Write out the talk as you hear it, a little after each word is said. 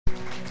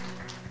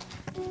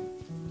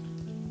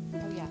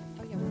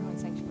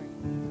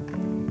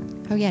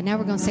Oh, yeah, now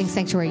we're going to sing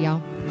Sanctuary,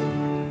 y'all.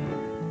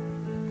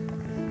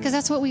 Because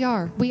that's what we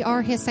are. We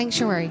are his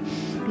sanctuary.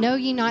 Know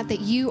ye not that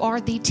you are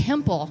the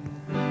temple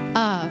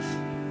of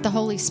the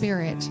Holy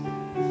Spirit?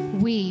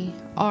 We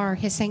are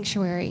his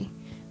sanctuary.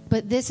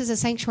 But this is a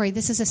sanctuary.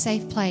 This is a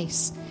safe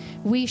place.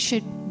 We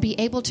should be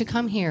able to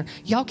come here.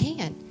 Y'all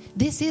can.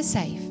 This is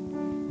safe.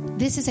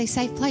 This is a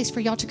safe place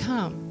for y'all to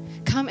come.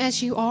 Come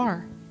as you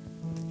are.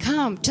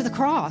 Come to the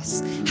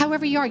cross.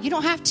 However you are. You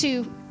don't have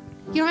to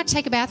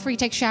take a bath before you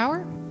take a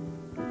shower.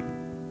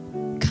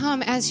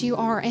 Come as you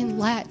are and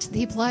let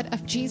the blood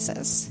of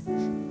Jesus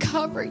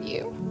cover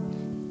you.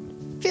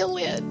 Fill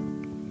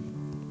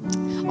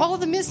in all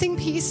the missing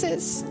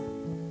pieces.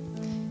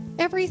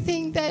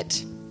 Everything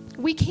that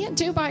we can't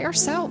do by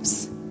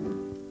ourselves.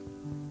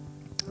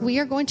 We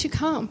are going to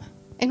come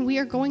and we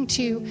are going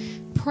to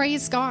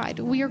praise God.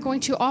 We are going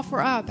to offer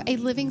up a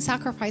living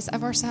sacrifice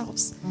of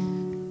ourselves.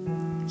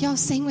 Y'all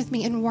sing with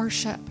me in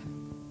worship.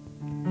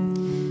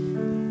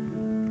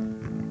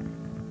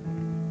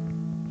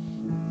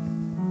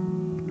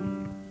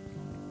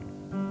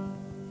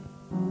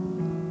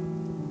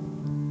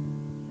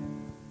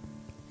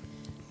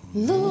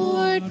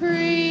 Lord,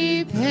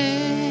 prepare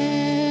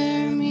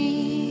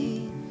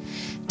me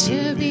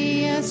to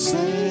be a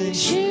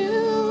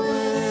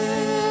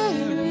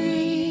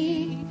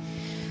sanctuary,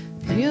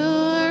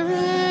 pure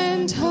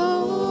and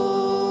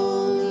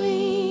holy,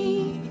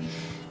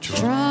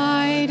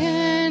 tried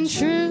and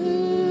true,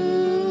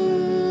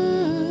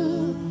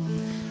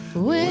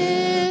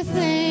 with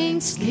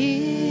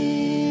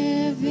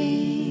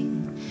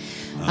thanksgiving,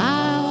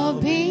 I'll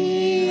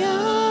be a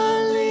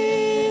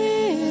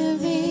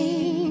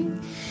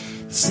living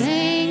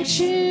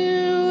sanctuary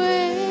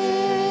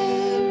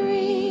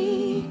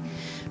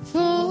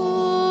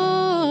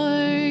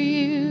for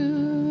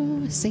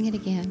you. Sing it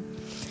again.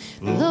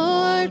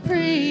 Lord,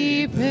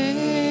 prepare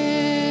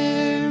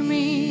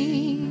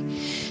me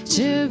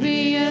to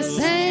be a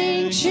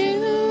sanctuary,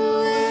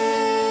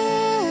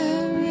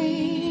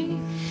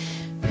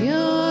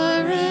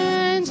 pure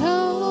and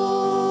holy,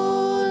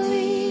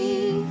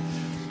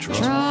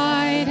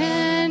 tried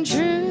and true,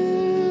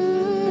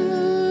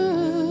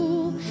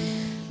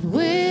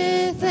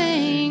 with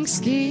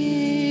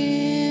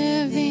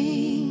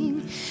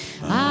thanksgiving,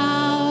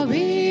 I'll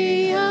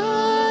be a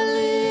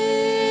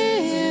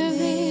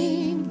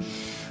living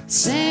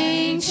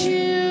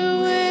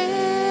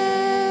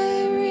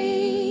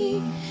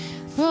sanctuary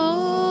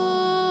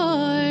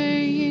for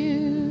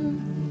you.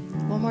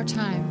 One more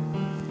time.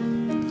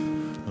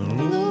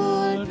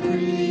 Lord,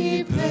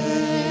 prepare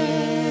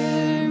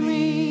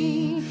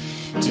me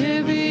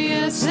to be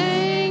a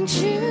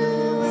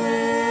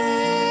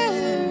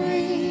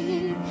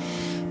sanctuary,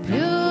 pure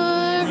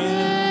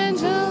and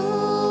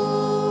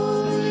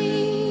holy,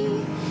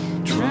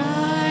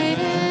 tried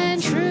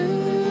and true,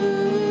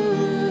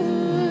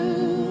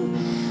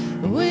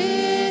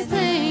 with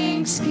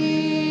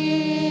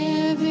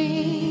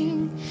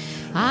thanksgiving,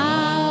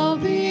 I'll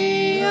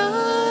be a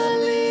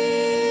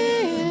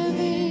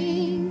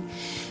living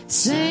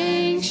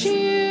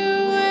sanctuary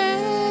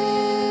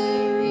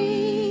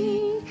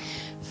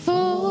for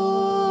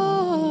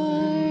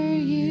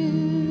you.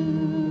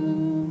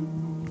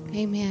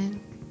 Amen.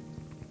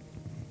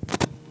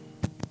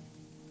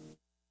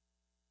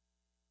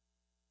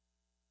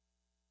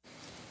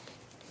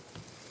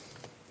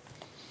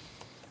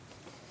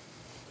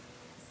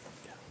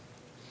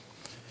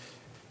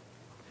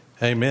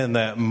 Amen.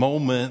 That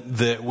moment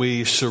that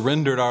we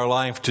surrendered our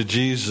life to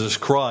Jesus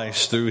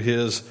Christ through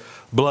his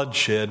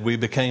bloodshed, we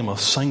became a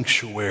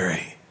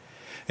sanctuary.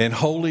 And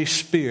Holy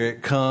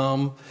Spirit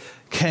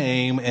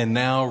came and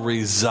now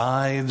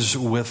resides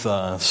with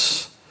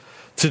us.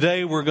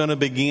 Today we're going to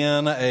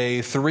begin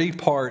a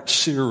 3-part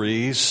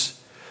series.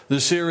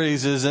 The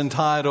series is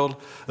entitled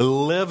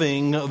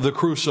Living the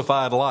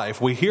Crucified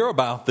Life. We hear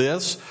about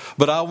this,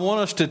 but I want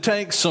us to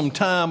take some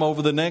time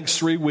over the next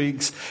 3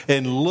 weeks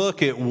and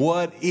look at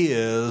what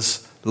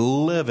is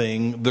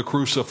living the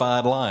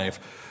crucified life.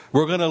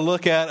 We're going to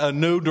look at a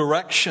new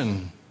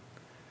direction.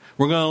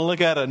 We're going to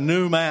look at a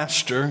new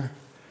master.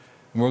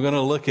 And we're going to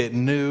look at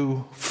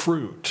new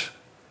fruit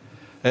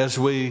as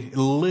we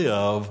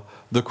live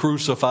the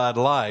crucified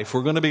life.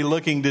 We're going to be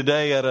looking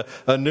today at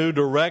a new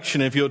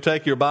direction. If you'll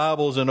take your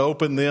Bibles and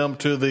open them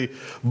to the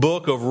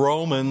book of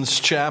Romans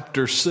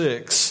chapter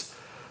 6.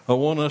 I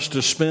want us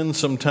to spend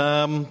some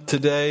time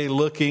today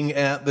looking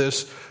at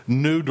this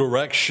new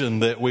direction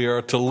that we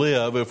are to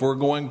live. If we're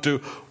going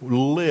to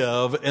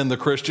live in the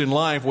Christian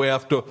life, we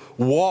have to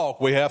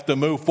walk. We have to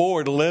move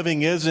forward.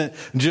 Living isn't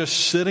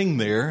just sitting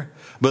there,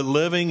 but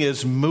living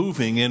is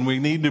moving, and we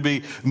need to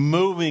be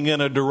moving in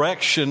a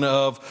direction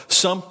of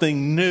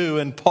something new.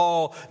 And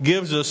Paul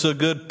gives us a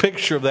good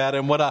picture of that.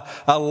 And what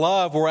I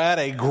love, we're at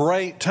a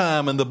great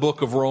time in the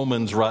book of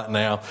Romans right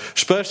now,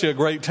 especially a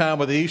great time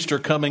with Easter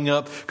coming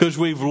up, because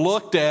we've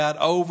looked at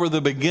over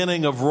the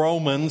beginning of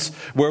Romans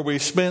where we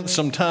spent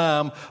some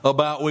time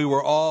about we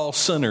were all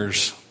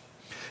sinners.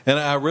 And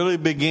I really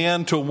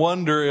began to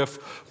wonder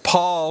if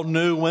Paul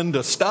knew when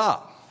to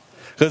stop.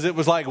 Because it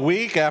was like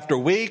week after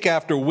week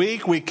after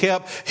week, we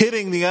kept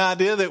hitting the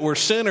idea that we're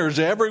sinners.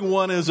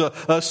 Everyone is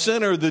a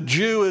sinner. The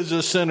Jew is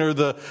a sinner.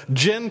 The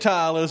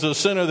Gentile is a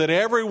sinner. That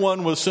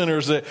everyone was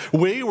sinners. That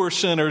we were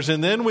sinners.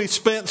 And then we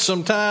spent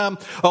some time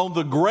on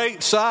the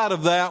great side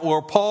of that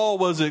where Paul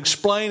was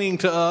explaining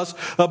to us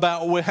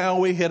about how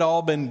we had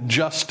all been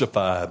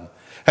justified.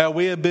 How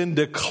we had been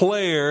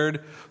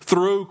declared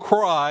through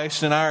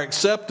Christ and our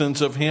acceptance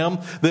of Him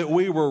that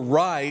we were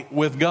right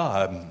with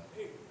God.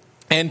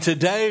 And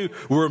today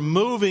we're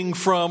moving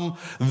from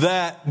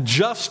that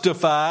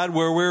justified,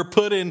 where we're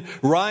put in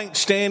right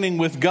standing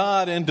with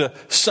God, into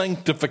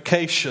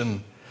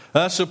sanctification.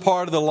 That's a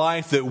part of the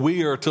life that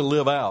we are to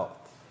live out.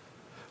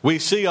 We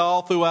see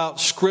all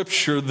throughout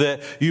Scripture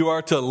that you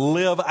are to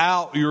live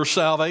out your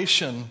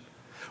salvation.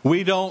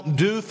 We don't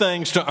do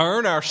things to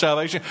earn our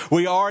salvation.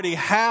 We already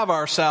have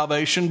our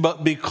salvation,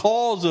 but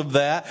because of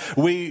that,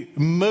 we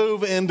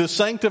move into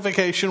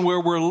sanctification,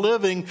 where we're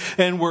living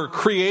and we're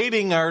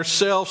creating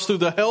ourselves through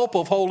the help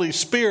of Holy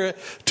Spirit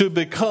to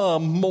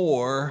become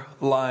more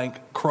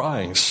like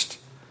Christ.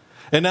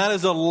 And that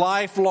is a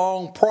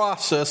lifelong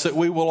process that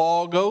we will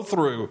all go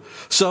through.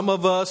 Some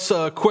of us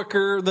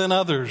quicker than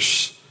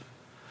others.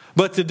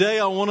 But today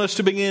I want us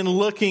to begin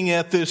looking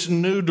at this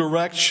new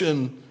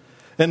direction.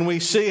 And we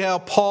see how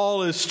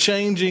Paul is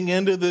changing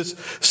into this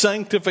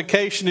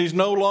sanctification. He's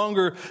no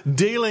longer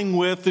dealing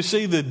with, you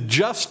see, the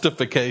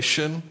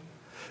justification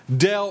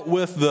dealt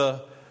with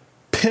the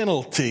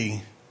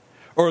penalty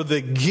or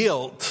the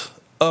guilt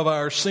of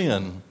our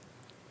sin.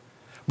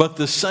 But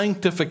the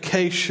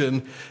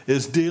sanctification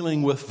is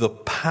dealing with the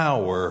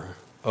power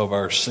of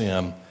our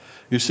sin.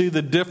 You see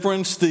the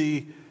difference?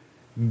 The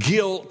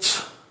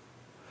guilt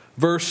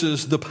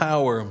versus the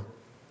power.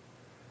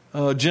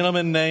 A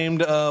gentleman named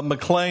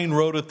McLean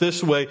wrote it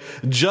this way: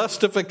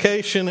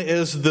 justification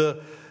is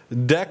the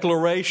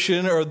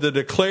declaration or the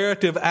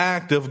declarative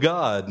act of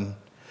God.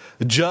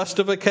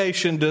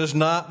 Justification does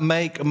not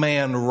make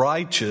man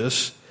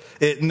righteous.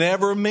 It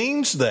never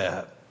means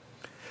that.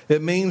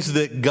 It means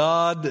that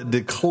God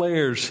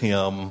declares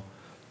him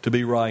to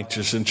be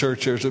righteous. In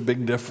church, there's a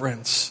big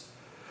difference.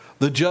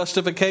 The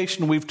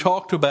justification we've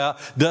talked about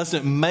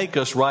doesn't make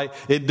us right.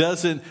 It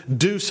doesn't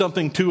do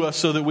something to us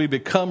so that we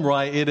become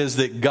right. It is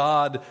that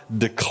God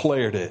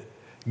declared it.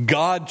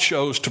 God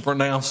chose to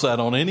pronounce that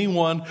on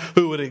anyone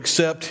who would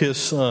accept His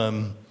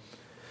Son.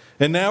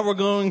 And now we're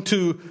going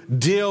to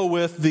deal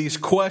with these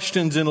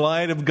questions in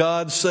light of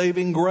God's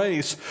saving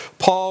grace.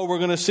 Paul, we're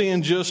going to see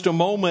in just a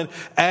moment,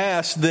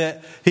 asked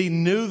that he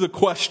knew the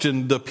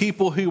question, the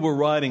people he were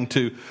writing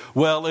to.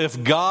 Well,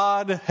 if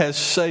God has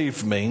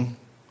saved me,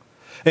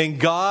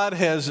 and God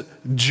has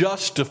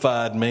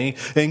justified me,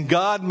 and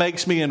God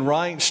makes me in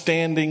right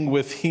standing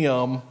with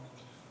Him,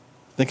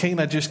 then can't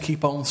I just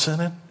keep on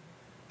sinning?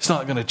 It's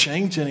not going to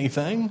change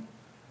anything.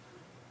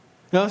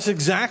 Now, that's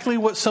exactly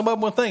what some of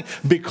them would think.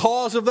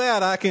 Because of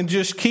that, I can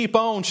just keep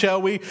on.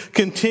 Shall we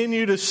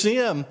continue to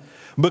sin?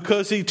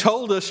 Because He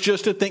told us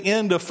just at the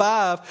end of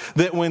 5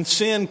 that when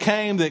sin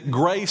came, that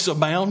grace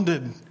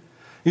abounded.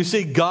 You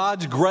see,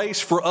 God's grace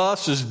for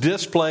us is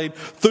displayed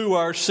through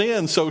our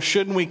sin. So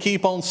shouldn't we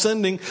keep on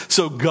sinning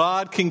so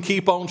God can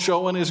keep on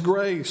showing His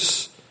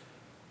grace?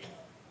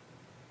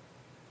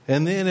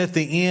 And then at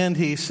the end,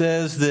 he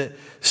says that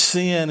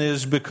sin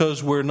is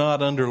because we're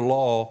not under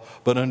law,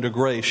 but under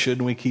grace.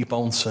 Shouldn't we keep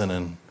on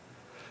sinning?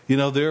 You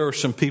know, there are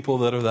some people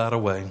that are that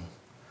way.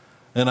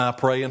 And I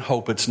pray and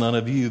hope it's none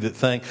of you that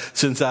think,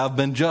 since I've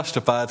been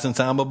justified, since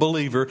I'm a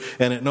believer,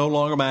 and it no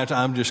longer matters,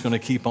 I'm just going to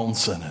keep on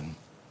sinning.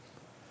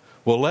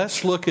 Well,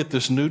 let's look at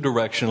this new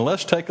direction.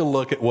 Let's take a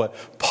look at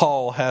what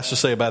Paul has to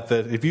say about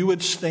that. If you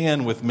would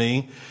stand with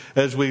me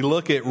as we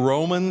look at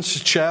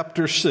Romans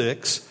chapter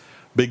 6,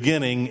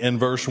 beginning in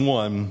verse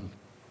 1.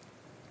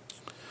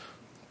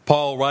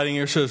 Paul writing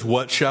here says,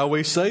 "What shall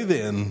we say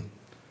then?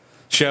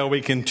 Shall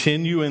we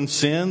continue in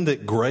sin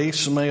that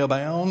grace may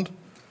abound?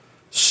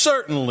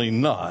 Certainly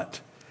not.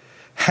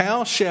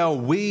 How shall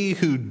we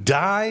who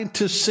died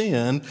to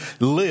sin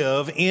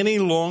live any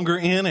longer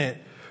in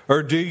it?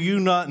 Or do you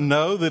not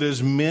know that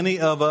as many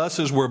of us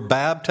as were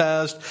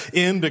baptized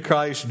into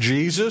Christ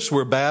Jesus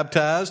were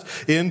baptized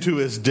into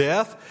His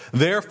death?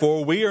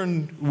 Therefore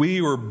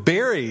we were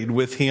buried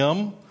with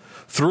Him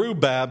through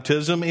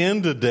baptism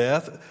into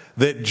death,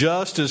 that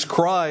just as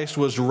Christ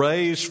was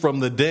raised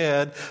from the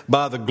dead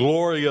by the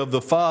glory of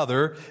the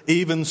Father,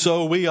 even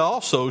so we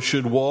also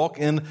should walk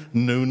in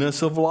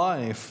newness of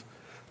life.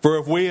 For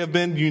if we have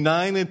been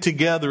united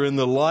together in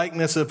the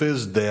likeness of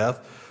His death,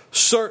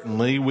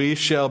 certainly we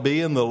shall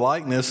be in the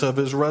likeness of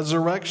His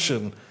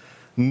resurrection,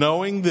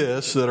 knowing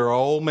this, that our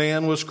old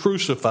man was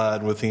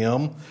crucified with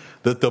Him,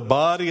 that the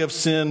body of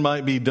sin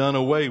might be done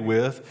away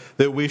with,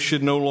 that we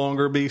should no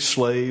longer be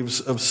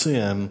slaves of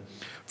sin.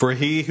 For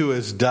he who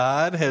has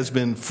died has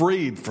been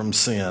freed from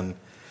sin.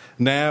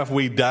 Now if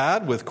we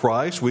died with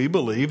Christ, we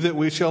believe that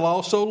we shall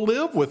also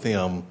live with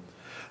Him,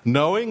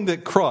 knowing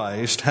that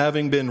Christ,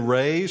 having been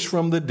raised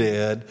from the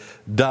dead,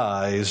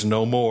 dies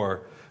no more.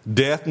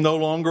 Death no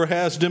longer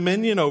has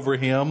dominion over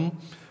Him.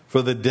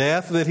 For the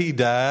death that he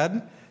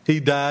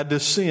died to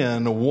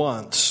sin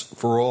once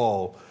for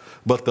all.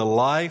 But the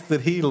life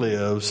that he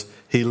lives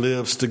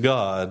to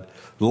God.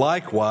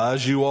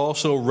 Likewise, you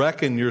also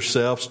reckon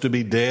yourselves to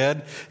be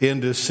dead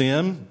into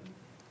sin,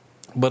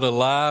 but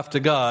alive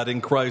to God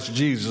in Christ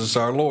Jesus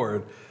our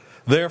Lord.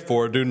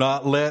 Therefore, do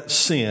not let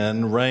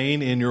sin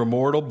reign in your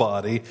mortal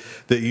body,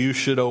 that you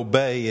should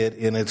obey it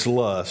in its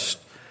lust.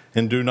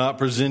 And do not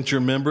present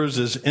your members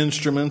as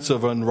instruments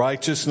of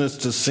unrighteousness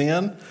to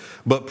sin,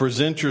 but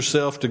present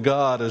yourself to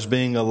God as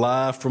being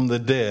alive from the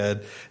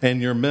dead,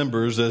 and your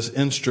members as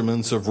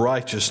instruments of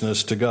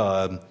righteousness to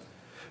God.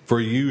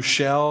 For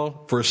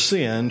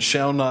sin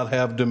shall not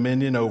have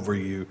dominion over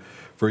you,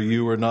 for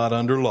you are not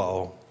under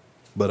law,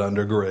 but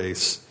under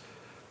grace.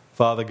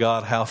 Father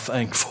God, how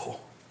thankful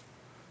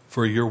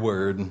for your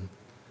word.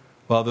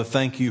 Father,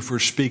 thank you for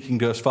speaking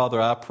to us.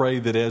 Father, I pray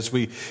that as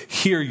we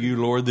hear you,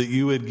 Lord, that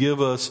you would give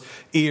us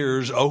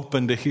ears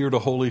open to hear the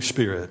Holy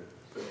Spirit.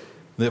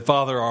 That,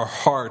 Father, our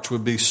hearts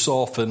would be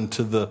softened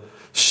to the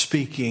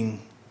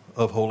speaking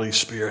of Holy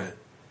Spirit.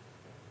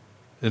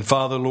 And,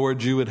 Father,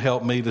 Lord, you would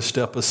help me to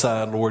step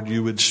aside. Lord,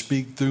 you would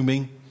speak through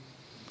me.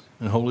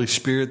 And, Holy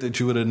Spirit, that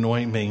you would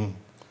anoint me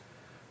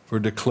for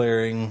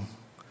declaring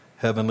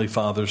Heavenly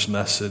Father's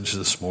message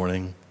this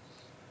morning.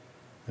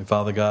 And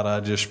Father God, I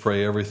just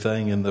pray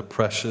everything in the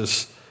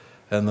precious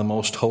and the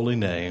most holy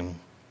name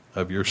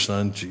of your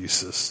Son,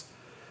 Jesus.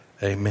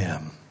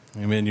 Amen.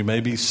 Amen. You may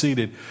be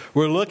seated.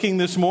 We're looking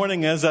this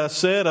morning, as I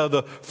said, of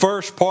the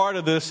first part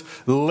of this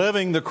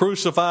living the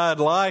crucified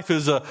life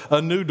is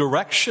a new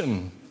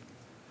direction.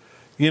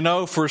 You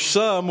know, for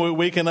some,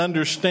 we can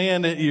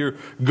understand that you're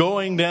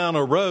going down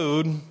a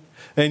road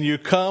and you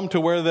come to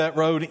where that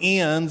road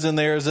ends and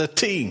there's a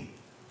T.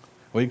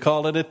 We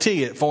call it a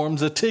T. It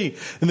forms a T.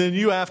 And then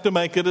you have to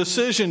make a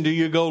decision. Do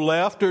you go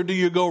left or do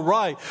you go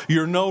right?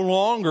 You're no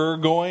longer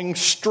going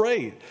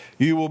straight.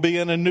 You will be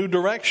in a new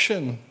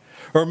direction.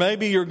 Or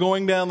maybe you're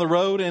going down the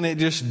road and it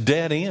just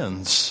dead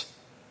ends.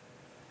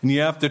 And you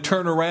have to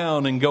turn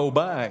around and go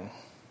back.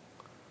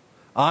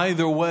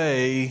 Either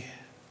way,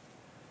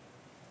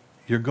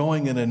 you're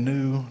going in a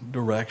new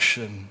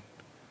direction.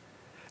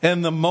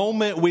 And the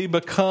moment we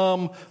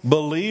become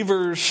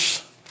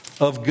believers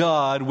of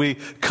God, we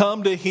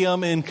come to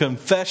Him in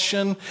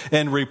confession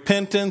and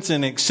repentance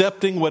and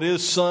accepting what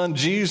His Son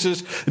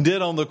Jesus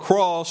did on the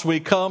cross. We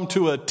come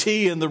to a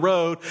T in the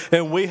road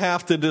and we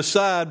have to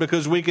decide,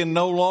 because we can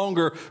no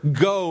longer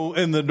go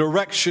in the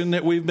direction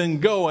that we've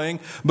been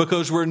going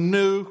because we're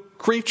new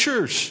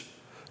creatures.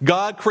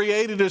 God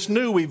created us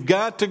new. We've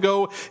got to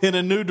go in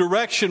a new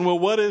direction. Well,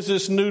 what is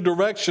this new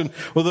direction?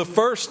 Well, the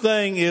first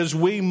thing is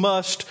we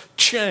must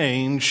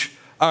change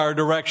our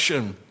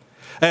direction.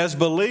 As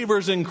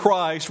believers in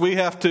Christ, we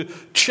have to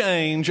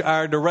change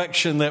our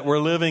direction that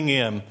we're living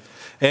in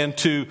and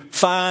to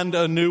find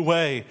a new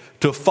way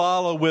to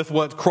follow with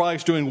what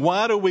Christ's doing.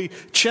 Why do we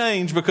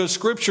change? Because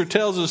Scripture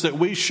tells us that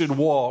we should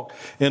walk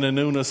in a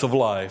newness of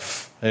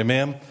life.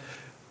 Amen?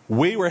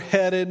 We were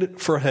headed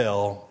for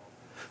hell,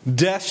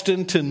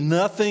 destined to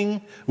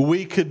nothing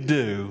we could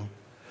do,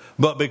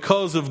 but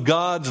because of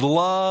God's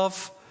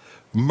love,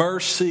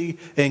 mercy,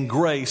 and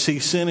grace, He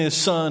sent His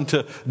Son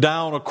to die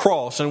on a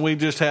cross. And we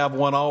just have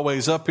one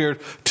always up here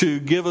to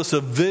give us a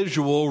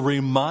visual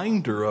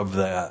reminder of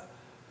that.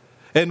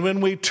 And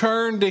when we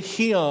turn to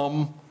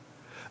Him,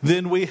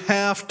 then we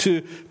have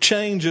to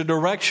change a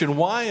direction.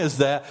 Why is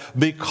that?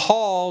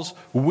 Because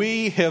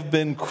we have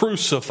been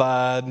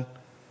crucified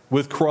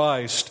with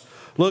Christ.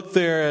 Look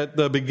there at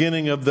the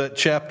beginning of that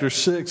chapter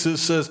 6. It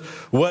says,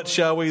 "What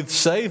shall we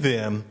say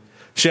then?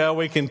 Shall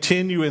we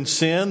continue in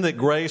sin that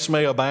grace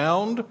may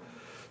abound?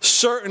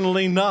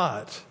 Certainly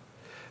not.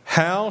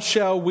 How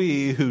shall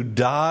we who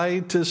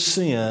died to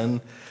sin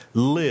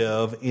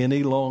live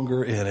any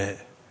longer in it?"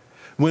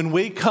 When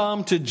we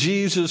come to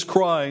Jesus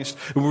Christ,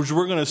 which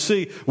we're going to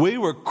see, we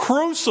were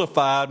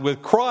crucified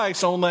with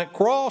Christ on that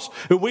cross.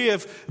 We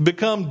have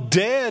become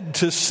dead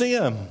to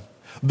sin.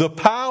 The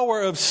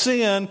power of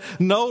sin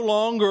no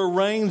longer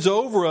reigns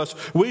over us.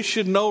 We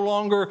should no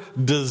longer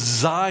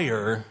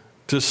desire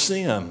to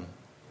sin.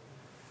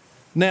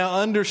 Now,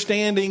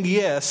 understanding,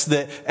 yes,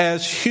 that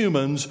as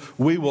humans,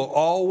 we will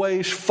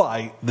always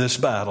fight this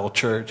battle,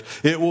 church.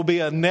 It will be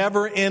a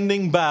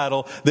never-ending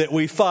battle that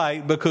we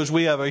fight because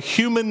we have a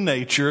human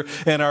nature,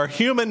 and our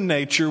human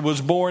nature was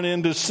born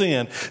into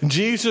sin.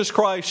 Jesus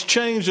Christ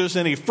changed us,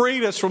 and He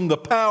freed us from the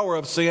power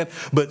of sin,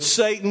 but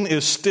Satan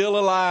is still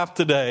alive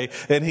today,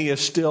 and he is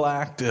still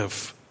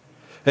active.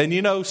 And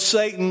you know,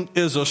 Satan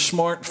is a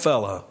smart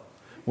fella.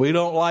 We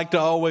don't like to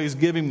always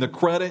give him the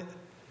credit,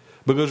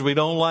 because we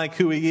don't like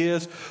who he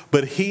is,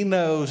 but he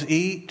knows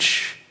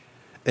each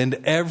and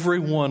every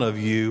one of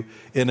you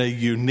in a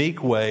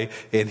unique way,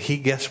 and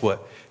guess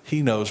what?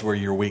 He knows where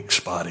your weak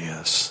spot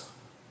is.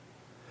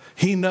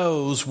 He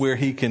knows where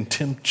he can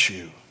tempt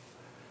you.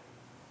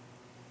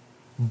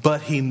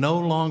 But he no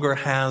longer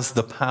has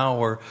the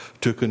power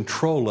to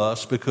control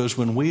us, because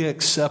when we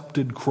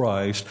accepted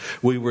Christ,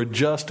 we were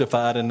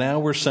justified, and now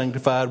we're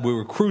sanctified, we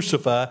were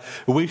crucified.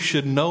 We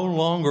should no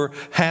longer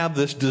have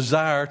this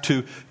desire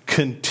to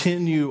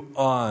continue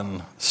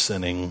on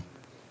sinning.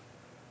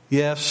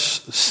 Yes,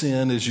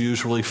 sin is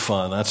usually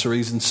fun. That's the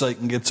reason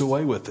Satan gets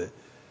away with it.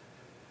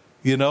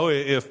 You know,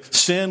 if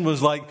sin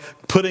was like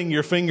putting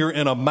your finger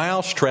in a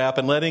mouse trap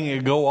and letting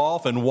it go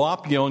off and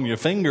whop you on your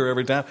finger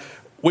every time,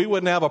 we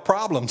wouldn't have a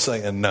problem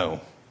saying no.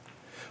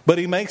 But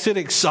he makes it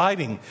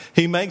exciting.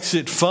 He makes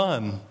it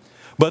fun.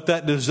 But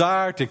that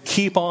desire to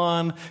keep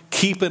on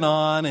keeping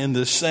on in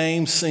the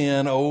same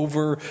sin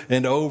over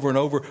and over and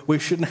over, we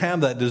shouldn't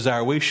have that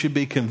desire. We should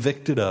be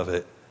convicted of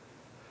it.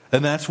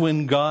 And that's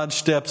when God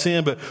steps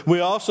in. But we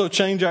also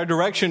change our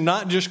direction,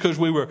 not just because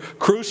we were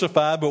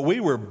crucified, but we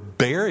were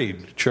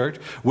buried, church.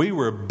 We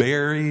were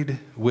buried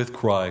with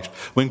Christ.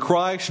 When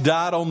Christ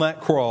died on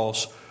that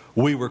cross,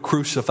 we were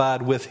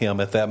crucified with him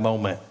at that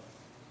moment.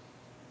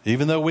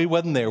 Even though we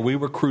wasn't there, we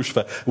were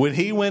crucified. When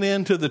he went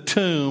into the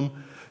tomb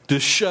to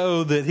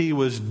show that he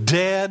was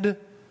dead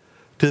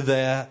to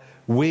that,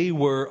 we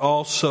were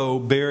also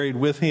buried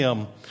with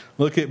him.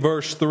 Look at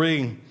verse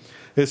 3.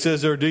 It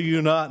says, "Or do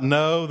you not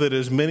know that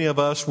as many of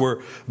us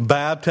were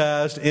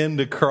baptized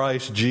into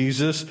Christ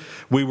Jesus,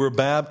 we were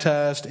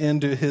baptized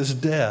into his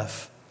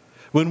death?"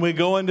 When we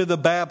go into the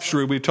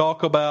baptistry, we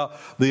talk about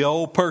the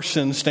old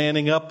person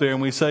standing up there,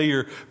 and we say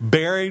you're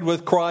buried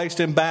with Christ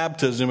in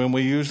baptism, and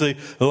we usually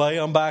lay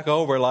them back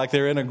over like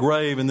they're in a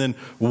grave and then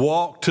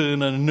walk to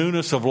the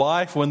newness of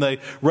life when they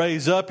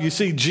raise up. You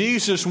see,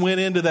 Jesus went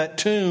into that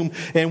tomb,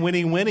 and when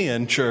he went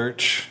in,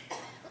 church,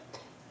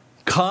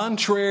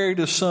 contrary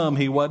to some,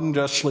 he wasn't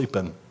just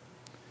sleeping.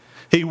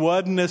 He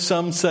wasn't, as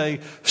some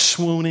say,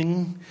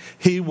 swooning.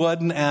 He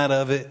wasn't out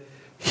of it.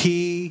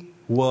 He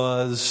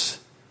was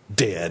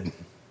dead.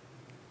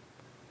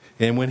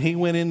 And when he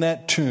went in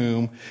that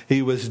tomb,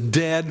 he was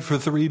dead for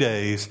 3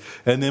 days.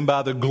 And then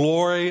by the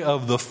glory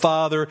of the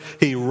Father,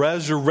 he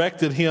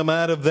resurrected him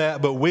out of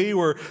that. But we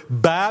were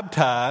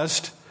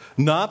baptized,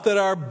 not that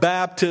our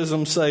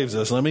baptism saves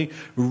us. Let me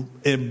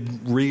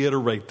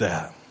reiterate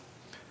that.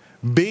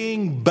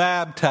 Being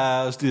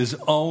baptized is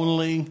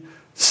only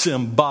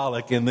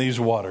symbolic in these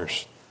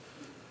waters.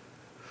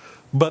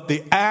 But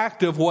the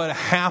act of what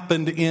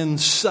happened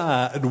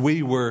inside,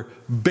 we were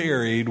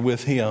buried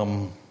with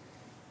him.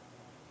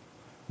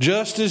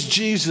 Just as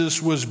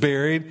Jesus was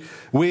buried,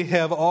 we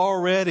have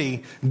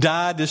already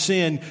died to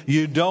sin.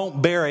 You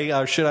don't bury,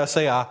 or should I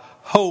say, I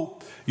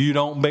hope you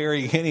don't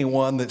bury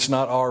anyone that's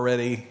not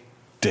already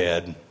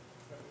dead.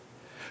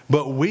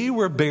 But we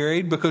were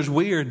buried because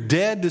we are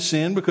dead to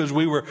sin, because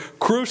we were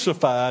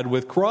crucified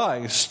with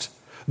Christ.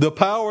 The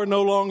power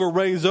no longer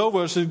reigns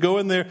over us. Go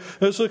in there.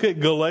 Let's look at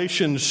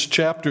Galatians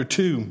chapter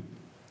 2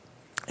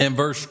 and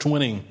verse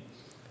 20. It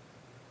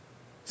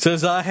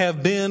says, "I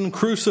have been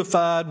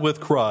crucified with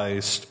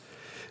Christ.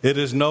 It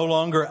is no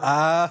longer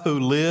I who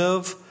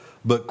live,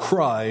 but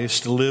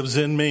Christ lives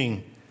in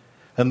me.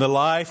 And the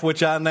life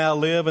which I now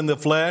live in the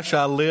flesh,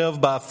 I live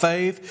by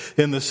faith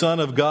in the Son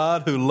of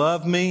God who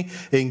loved me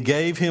and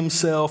gave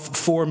himself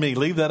for me."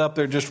 Leave that up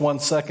there just 1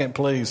 second,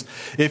 please.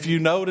 If you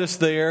notice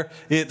there,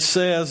 it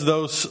says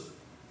those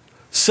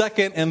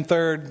second and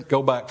third,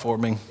 go back for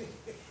me.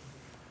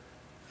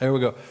 There we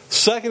go.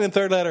 Second and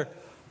third letter,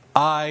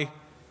 I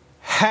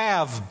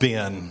have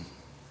been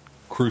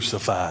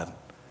crucified.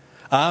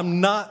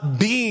 I'm not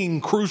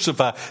being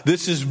crucified.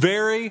 This is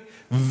very,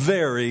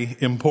 very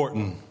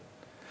important.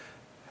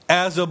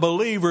 As a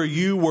believer,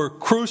 you were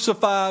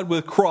crucified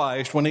with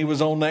Christ when he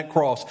was on that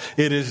cross.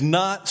 It is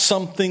not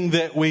something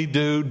that we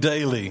do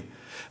daily.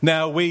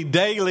 Now, we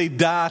daily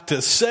die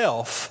to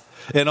self,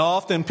 and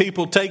often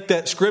people take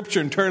that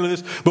scripture and turn to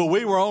this, but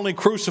we were only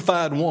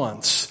crucified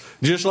once.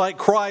 Just like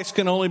Christ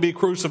can only be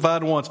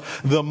crucified once.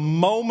 The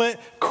moment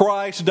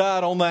Christ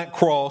died on that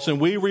cross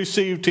and we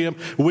received him,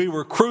 we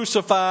were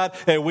crucified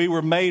and we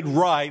were made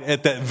right.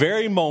 At that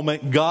very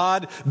moment,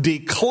 God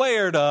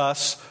declared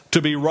us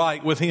to be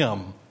right with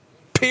him.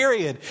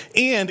 Period.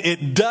 And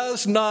it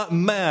does not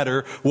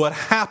matter what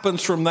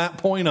happens from that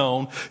point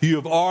on. You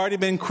have already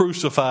been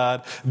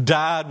crucified,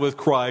 died with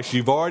Christ.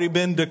 You've already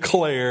been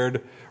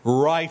declared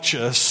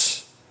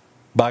righteous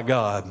by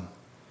God.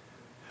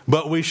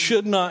 But we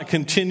should not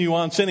continue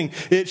on sinning.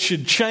 It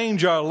should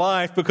change our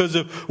life because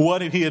of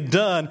what he had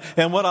done.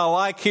 And what I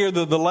like here,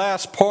 the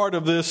last part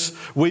of this,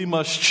 we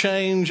must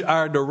change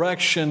our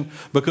direction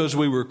because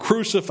we were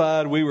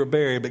crucified, we were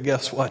buried. But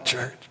guess what,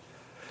 church?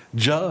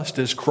 Just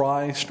as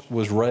Christ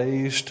was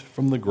raised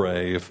from the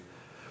grave,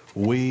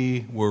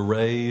 we were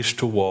raised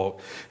to walk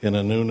in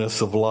a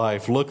newness of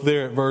life. Look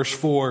there at verse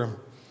 4.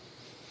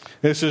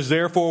 It says,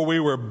 "Therefore we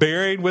were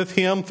buried with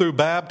him through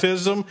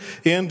baptism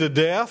into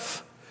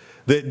death,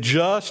 that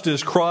just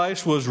as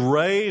Christ was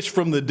raised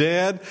from the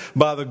dead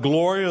by the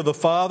glory of the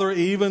Father,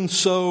 even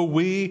so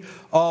we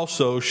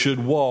also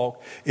should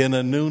walk in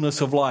a newness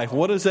of life."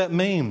 What does that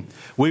mean?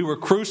 We were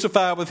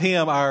crucified with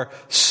him. Our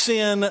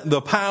sin,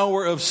 the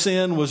power of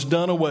sin, was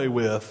done away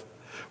with.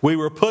 We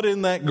were put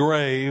in that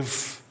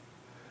grave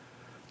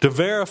to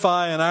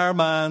verify in our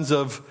minds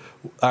of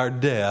our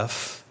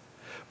death.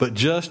 But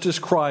just as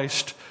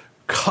Christ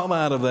come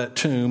out of that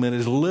tomb and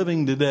is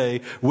living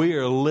today, we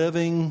are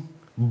living,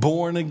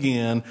 born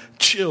again,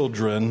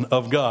 children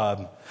of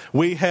God.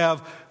 We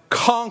have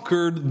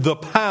conquered the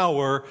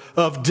power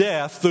of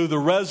death through the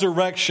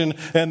resurrection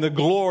and the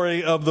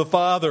glory of the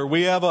Father.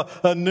 We have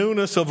a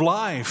newness of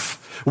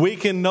life. We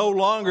can no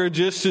longer,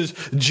 just as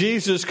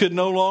Jesus could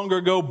no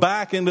longer go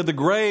back into the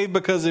grave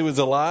because he was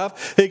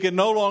alive, he could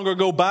no longer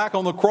go back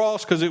on the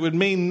cross because it would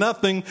mean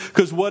nothing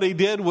because what he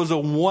did was a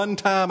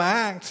one-time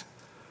act.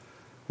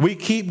 We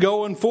keep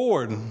going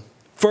forward.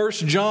 1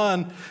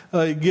 John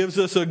gives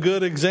us a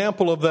good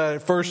example of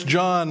that. 1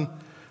 John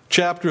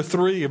chapter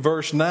 3,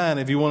 verse 9,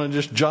 if you want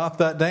to just jot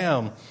that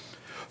down.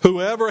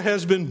 Whoever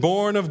has been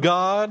born of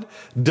God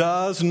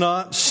does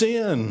not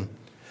sin,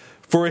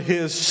 for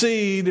his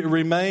seed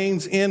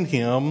remains in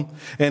him,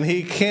 and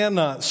he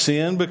cannot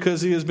sin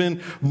because he has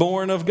been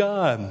born of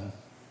God.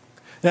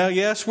 Now,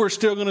 yes, we're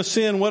still going to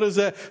sin. What is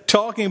that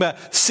talking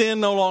about? Sin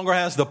no longer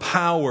has the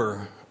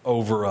power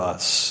over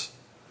us.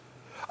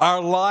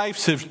 Our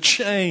lives have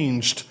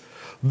changed.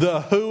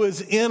 The who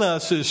is in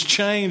us has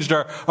changed.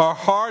 Our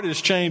heart has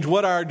changed.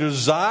 What our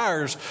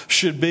desires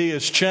should be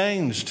has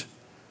changed.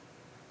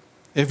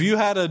 If you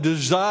had a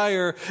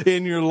desire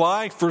in your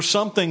life for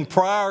something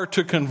prior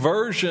to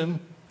conversion,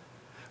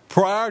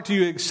 prior to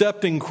you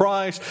accepting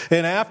Christ,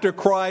 and after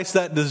Christ,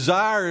 that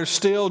desire is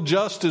still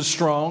just as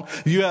strong.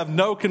 You have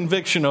no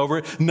conviction over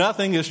it.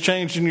 Nothing has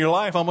changed in your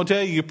life. I'm going to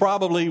tell you, you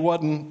probably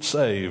wasn't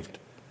saved.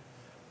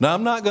 Now,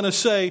 I'm not going to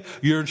say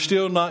you're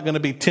still not going to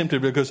be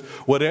tempted, because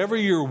whatever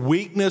your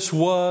weakness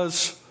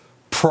was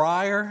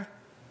prior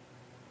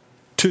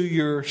to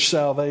your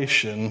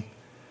salvation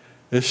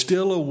is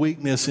still a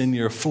weakness in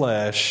your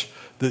flesh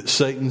that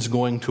Satan's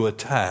going to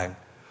attack.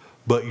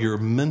 But your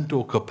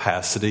mental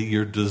capacity,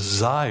 your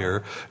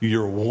desire,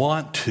 your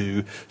want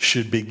to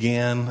should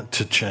begin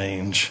to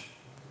change.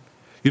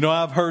 You know,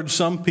 I've heard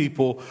some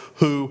people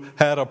who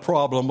had a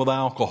problem with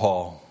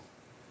alcohol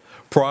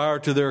prior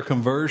to their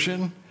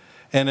conversion.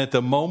 And at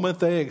the moment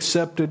they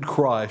accepted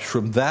Christ,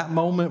 from that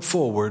moment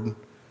forward,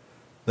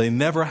 they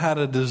never had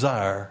a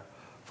desire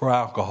for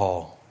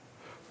alcohol.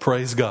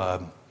 Praise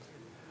God.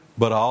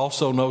 But I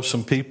also know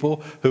some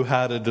people who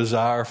had a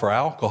desire for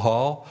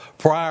alcohol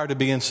prior to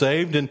being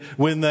saved. And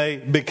when they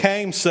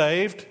became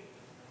saved,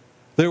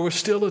 there was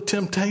still a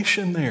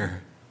temptation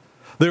there.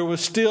 There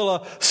was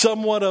still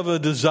somewhat of a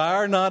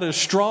desire, not as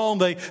strong.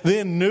 They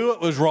then knew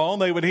it was wrong.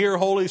 They would hear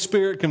Holy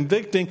Spirit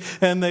convicting,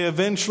 and they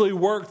eventually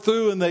worked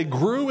through and they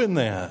grew in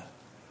that.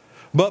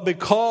 But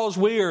because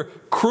we are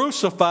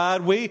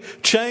crucified, we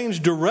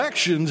change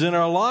directions in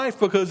our life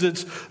because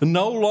it's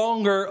no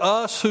longer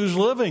us who's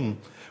living.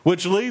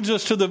 Which leads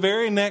us to the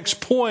very next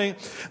point,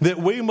 that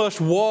we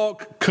must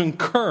walk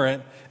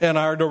concurrent in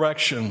our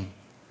direction.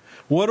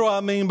 What do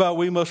I mean by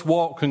we must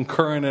walk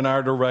concurrent in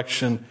our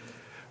direction?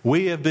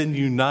 We have been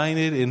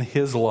united in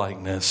his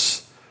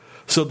likeness.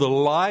 So the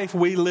life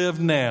we live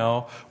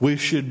now, we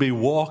should be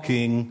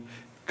walking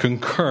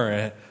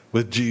concurrent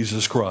with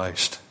Jesus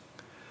Christ.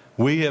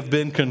 We have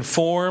been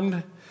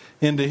conformed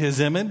into his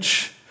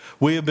image.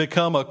 We have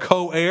become a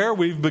co-heir.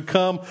 We've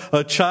become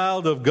a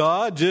child of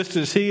God, just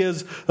as he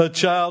is a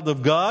child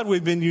of God.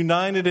 We've been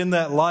united in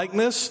that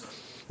likeness.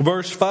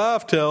 Verse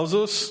 5 tells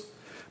us,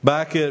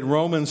 back at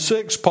Romans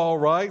 6, Paul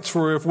writes,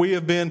 for if we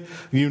have been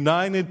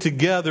united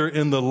together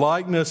in the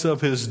likeness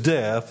of his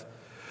death,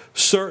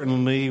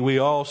 certainly we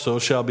also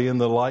shall be in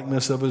the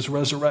likeness of his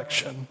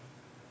resurrection.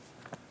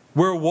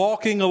 We're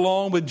walking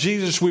along with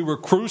Jesus. We were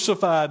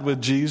crucified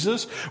with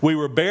Jesus. We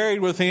were buried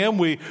with him.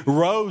 We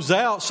rose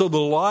out. So the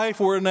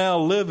life we're now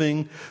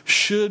living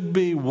should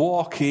be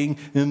walking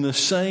in the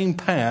same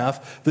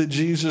path that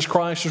Jesus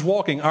Christ is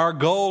walking. Our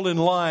goal in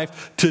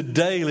life to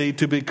daily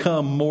to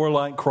become more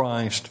like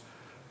Christ.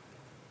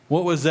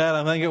 What was that?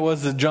 I think it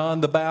was that John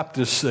the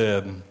Baptist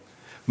said,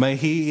 may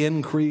he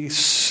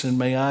increase and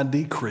may I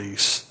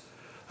decrease.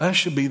 That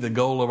should be the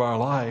goal of our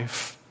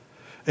life.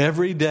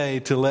 Every day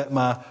to let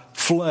my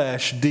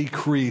flesh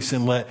decrease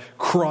and let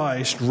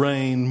Christ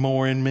reign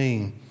more in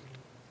me.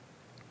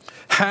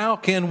 How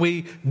can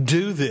we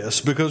do this?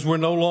 Because we're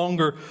no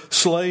longer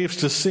slaves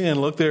to sin.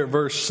 Look there at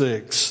verse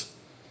 6.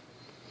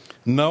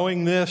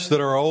 Knowing this,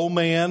 that our old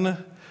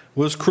man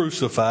was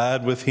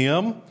crucified with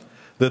him,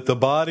 that the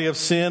body of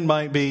sin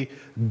might be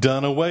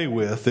done away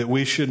with, that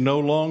we should no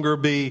longer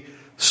be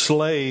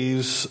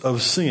slaves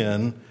of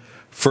sin.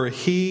 For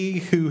he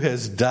who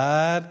has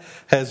died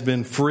has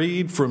been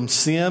freed from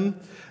sin.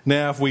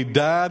 Now, if we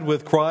died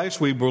with Christ,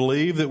 we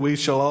believe that we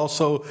shall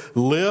also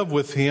live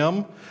with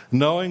him,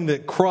 knowing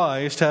that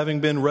Christ, having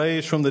been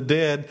raised from the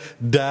dead,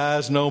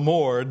 dies no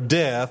more.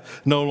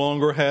 Death no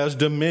longer has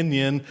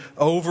dominion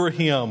over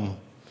him.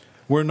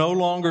 We're no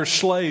longer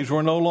slaves.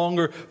 We're no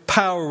longer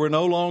power. We're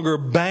no longer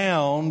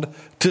bound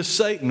to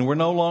Satan. We're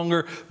no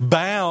longer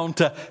bound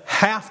to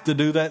have to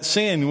do that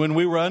sin. When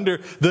we were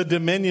under the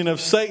dominion of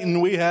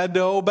Satan, we had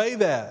to obey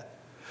that.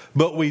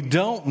 but we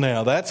don't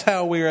now. That's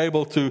how we're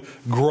able to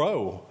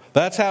grow.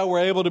 That's how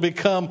we're able to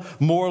become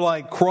more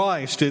like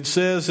Christ. It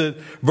says at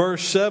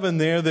verse 7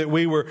 there that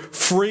we were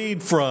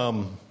freed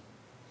from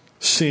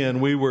sin.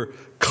 We were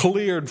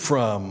cleared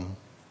from.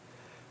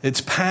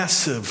 It's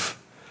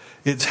passive.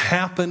 It's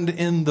happened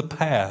in the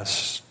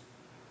past.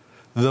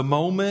 The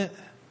moment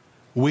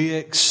we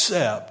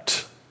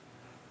accept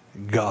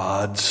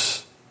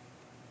God's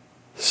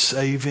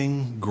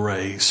saving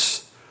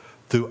grace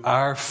through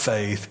our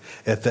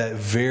faith, at that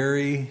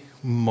very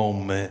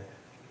moment,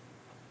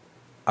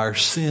 our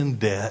sin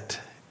debt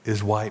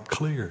is wiped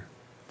clear.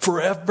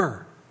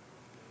 Forever.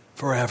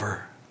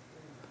 Forever.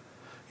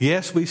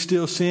 Yes, we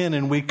still sin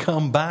and we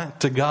come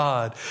back to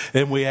God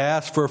and we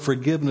ask for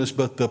forgiveness,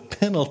 but the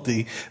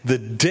penalty, the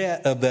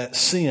debt of that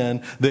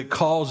sin that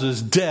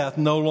causes death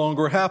no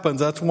longer happens.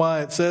 That's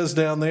why it says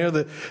down there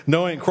that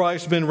knowing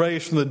Christ has been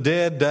raised from the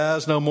dead,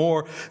 dies no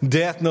more,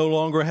 death no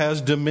longer has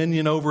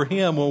dominion over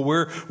him. When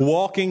we're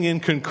walking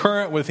in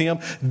concurrent with him,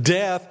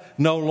 death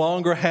no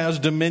longer has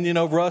dominion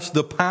over us.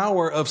 The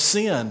power of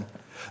sin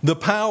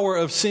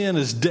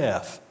is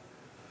death.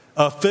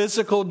 A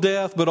physical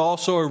death, but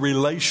also a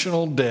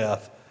relational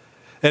death.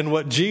 And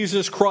what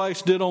Jesus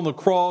Christ did on the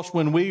cross,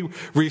 when we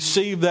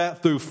receive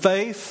that through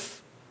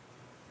faith,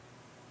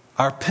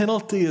 our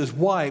penalty is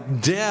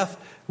wiped. Death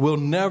will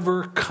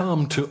never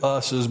come to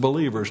us as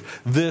believers.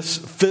 This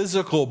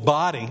physical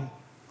body,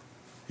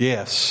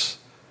 yes,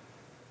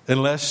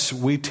 unless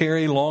we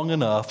tarry long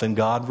enough and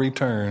God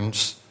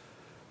returns,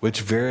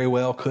 which very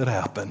well could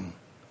happen.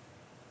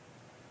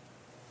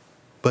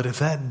 But if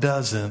that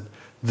doesn't,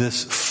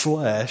 this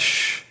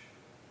flesh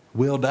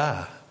will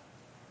die.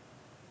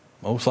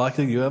 Most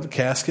likely you have a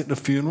casket and a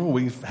funeral.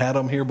 We've had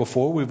them here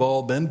before. We've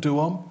all been to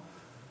them.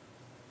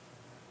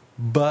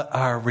 But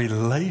our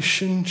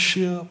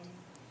relationship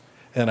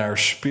and our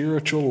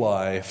spiritual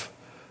life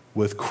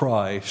with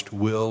Christ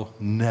will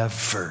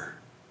never,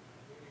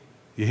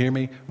 you hear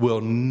me?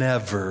 Will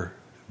never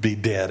be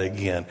dead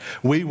again.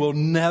 We will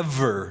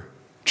never,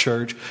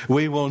 church,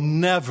 we will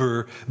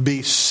never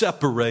be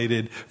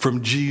separated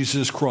from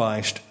Jesus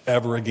Christ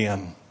ever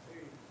again.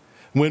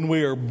 When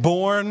we are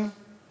born,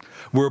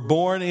 we're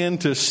born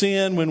into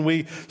sin. When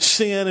we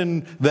sin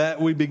and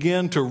that we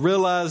begin to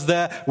realize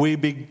that, we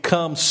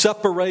become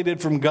separated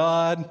from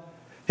God.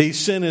 He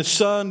sent His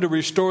Son to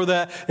restore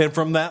that. And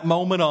from that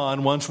moment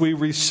on, once we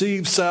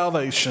receive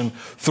salvation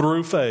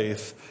through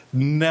faith,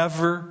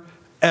 never,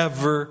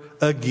 ever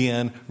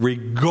again,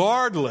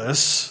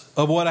 regardless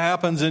of what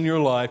happens in your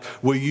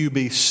life, will you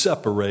be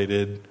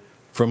separated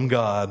from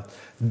God.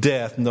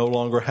 Death no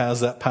longer has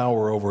that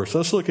power over us.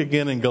 Let's look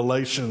again in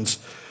Galatians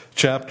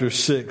chapter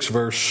 6,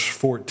 verse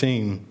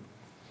 14.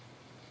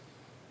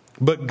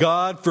 But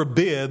God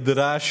forbid that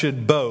I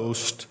should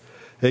boast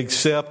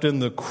except in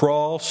the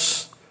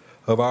cross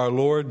of our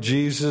Lord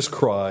Jesus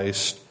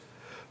Christ,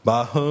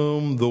 by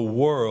whom the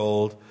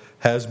world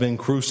has been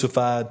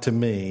crucified to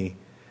me,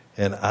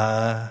 and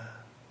I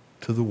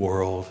to the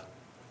world.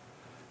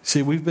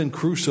 See, we've been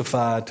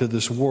crucified to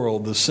this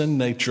world, the sin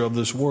nature of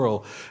this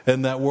world,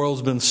 and that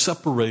world's been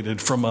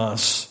separated from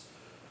us.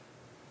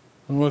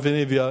 I don't know if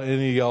any of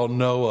y'all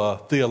know a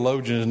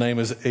theologian. His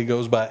name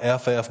goes by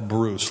F.F.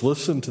 Bruce.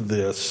 Listen to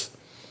this.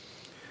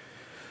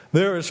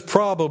 There is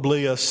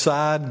probably a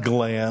side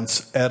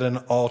glance at an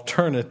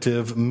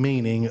alternative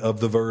meaning of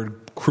the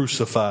word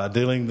crucified,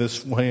 dealing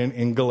this way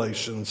in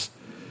Galatians.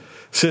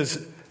 It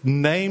says,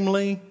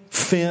 namely,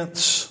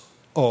 fence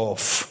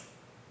off.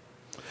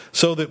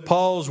 So that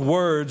Paul's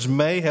words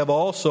may have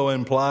also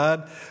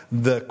implied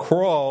the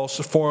cross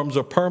forms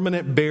a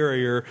permanent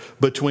barrier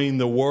between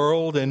the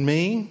world and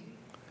me,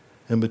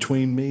 and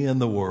between me and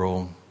the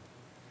world.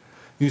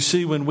 You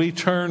see, when we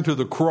turn to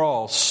the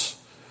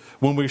cross,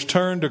 when we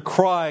turn to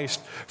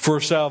Christ for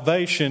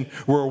salvation,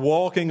 we're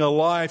walking a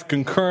life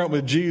concurrent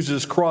with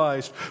Jesus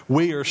Christ.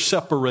 We are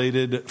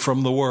separated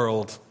from the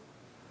world,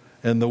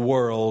 and the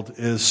world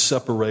is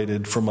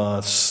separated from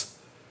us.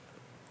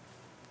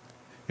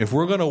 If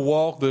we're going to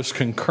walk this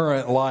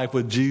concurrent life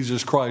with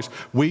Jesus Christ,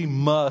 we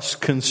must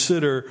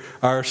consider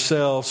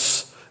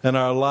ourselves and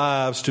our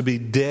lives to be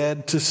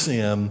dead to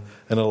sin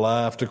and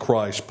alive to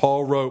Christ.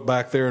 Paul wrote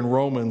back there in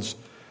Romans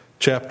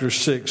chapter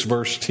 6,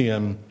 verse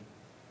 10,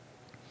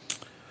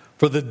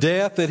 for the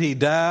death that he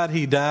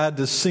died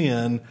to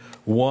sin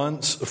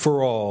once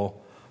for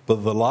all.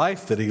 But the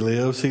life that he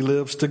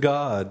lives to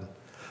God.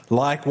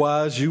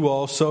 Likewise, you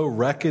also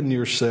reckon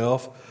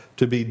yourself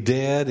to be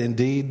dead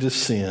indeed to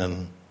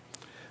sin,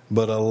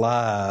 but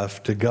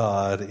alive to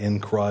God in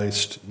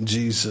Christ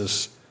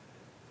Jesus.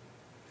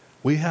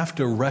 We have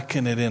to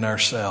reckon it in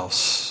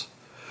ourselves.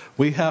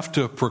 We have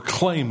to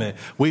proclaim it.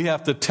 We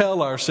have to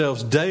tell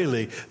ourselves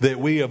daily that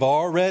we have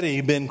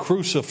already been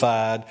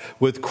crucified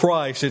with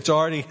Christ. It's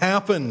already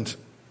happened.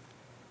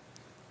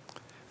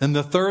 And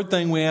the third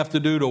thing we have to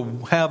do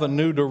to have a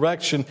new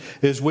direction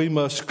is we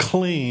must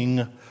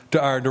cling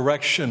to our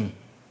direction.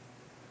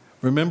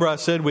 Remember I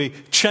said we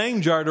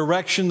change our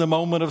direction the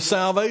moment of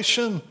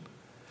salvation.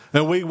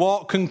 And we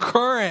walk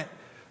concurrent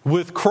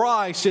with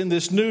Christ in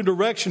this new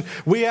direction,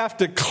 we have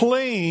to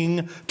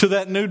cling to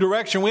that new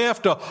direction. We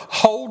have to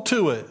hold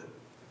to it.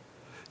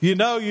 You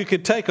know, you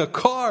could take a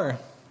car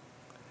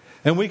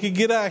and we could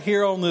get out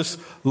here on this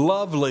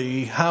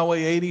lovely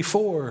Highway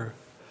 84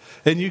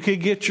 and you could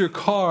get your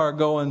car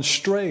going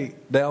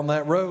straight down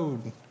that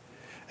road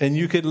and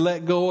you could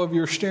let go of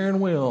your steering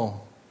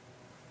wheel.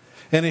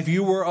 And if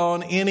you were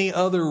on any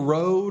other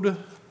road,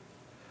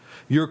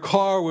 your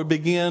car would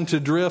begin to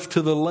drift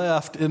to the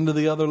left into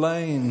the other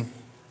lane.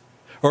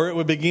 Or it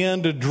would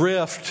begin to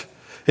drift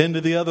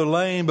into the other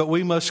lane, but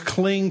we must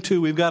cling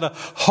to. We've got to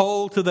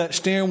hold to that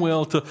steering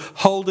wheel to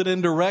hold it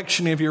in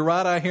direction. If you're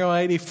right out here on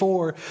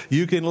 84,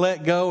 you can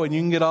let go and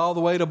you can get all the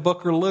way to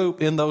Booker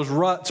Loop in those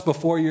ruts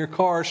before your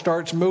car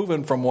starts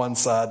moving from one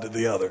side to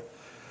the other.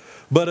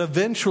 But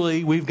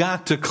eventually, we've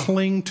got to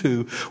cling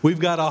to. We've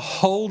got to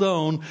hold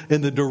on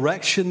in the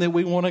direction that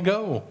we want to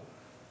go.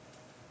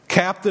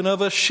 Captain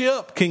of a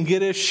ship can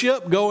get his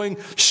ship going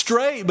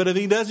straight, but if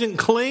he doesn't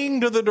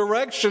cling to the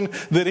direction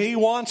that he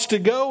wants to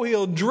go,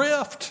 he'll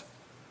drift.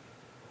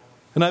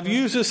 And I've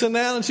used this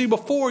analogy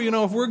before. You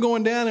know, if we're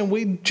going down and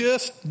we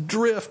just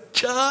drift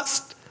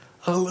just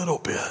a little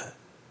bit,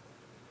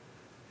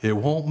 it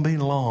won't be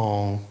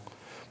long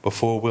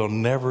before we'll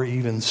never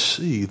even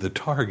see the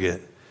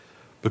target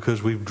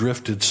because we've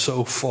drifted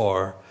so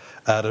far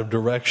out of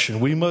direction.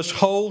 We must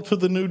hold to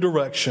the new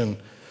direction.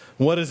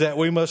 What is that?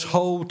 We must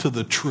hold to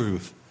the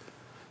truth.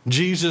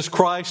 Jesus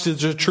Christ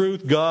is the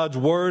truth. God's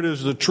Word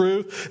is the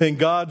truth. And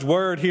God's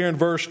Word here in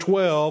verse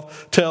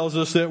 12 tells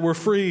us that we're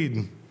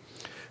freed.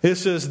 It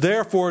says,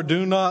 therefore,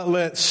 do not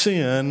let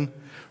sin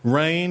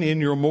reign in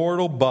your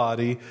mortal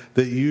body,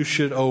 that you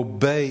should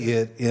obey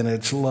it in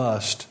its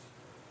lust.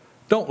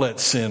 Don't let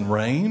sin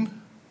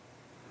reign.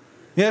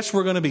 Yes,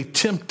 we're going to be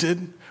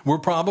tempted. We're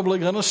probably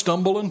going to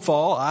stumble and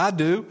fall. I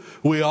do.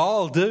 We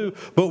all do.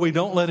 But we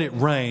don't let it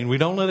reign. We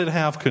don't let it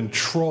have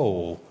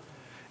control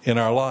in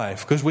our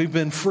life because we've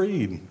been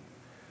freed.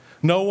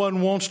 No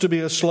one wants to be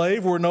a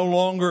slave. We're no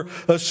longer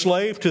a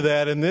slave to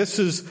that. And this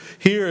is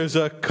here is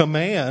a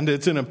command.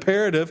 It's an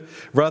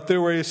imperative right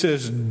there where he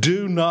says,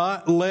 do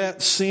not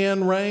let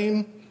sin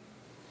reign.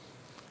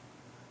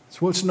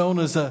 It's what's known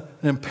as an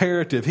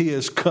imperative. He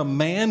is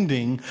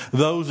commanding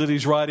those that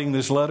he's writing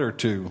this letter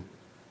to.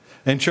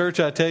 And church,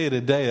 I tell you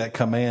today, that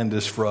command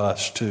is for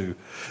us too.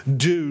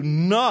 Do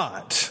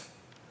not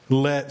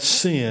let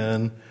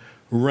sin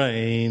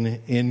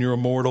reign in your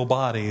mortal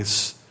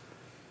bodies.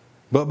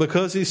 But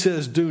because he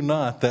says do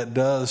not, that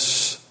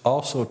does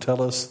also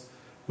tell us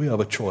we have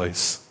a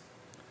choice.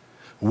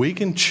 We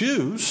can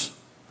choose.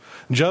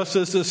 Just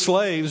as the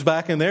slaves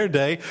back in their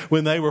day,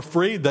 when they were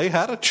freed, they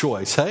had a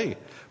choice. Hey,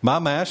 my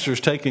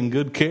master's taking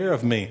good care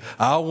of me.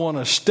 I want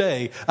to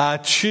stay. I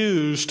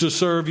choose to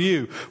serve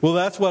you. Well,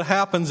 that's what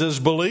happens as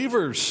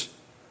believers.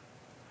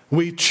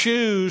 We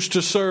choose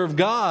to serve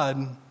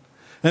God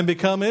and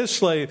become his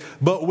slave.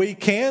 But we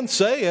can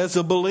say as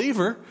a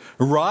believer,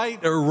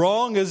 right or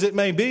wrong as it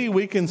may be,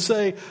 we can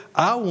say,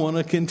 I want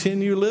to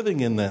continue living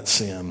in that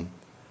sin.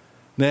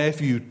 Now, if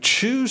you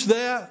choose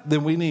that,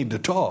 then we need to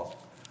talk.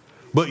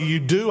 But you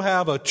do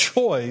have a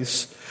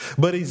choice.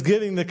 But he's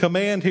giving the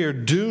command here,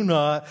 do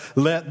not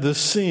let the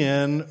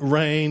sin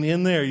reign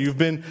in there. You've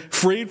been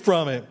freed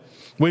from it.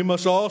 We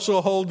must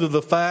also hold to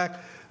the fact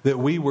that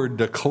we were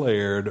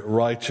declared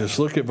righteous.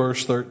 Look at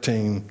verse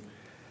 13.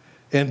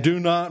 And do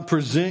not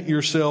present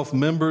yourself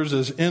members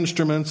as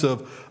instruments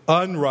of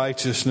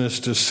unrighteousness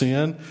to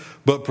sin,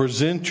 but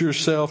present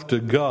yourself to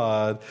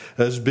God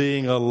as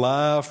being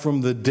alive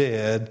from the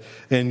dead,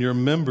 and your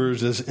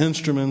members as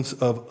instruments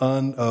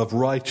of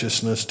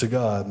righteousness to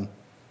God.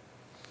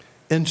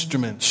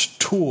 Instruments,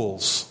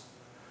 tools,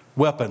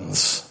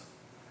 weapons.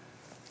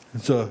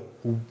 It's a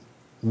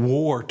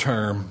war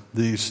term,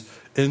 these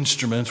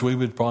instruments. We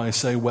would probably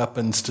say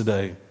weapons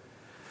today.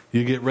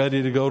 You get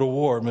ready to go to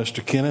war,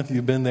 Mr. Kenneth,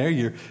 you've been there,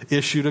 you're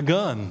issued a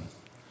gun.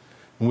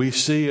 We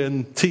see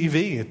in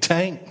TV,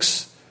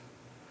 tanks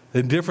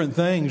and different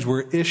things,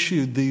 we're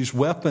issued these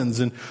weapons.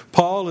 And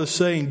Paul is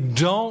saying,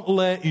 don't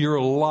let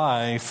your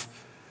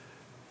life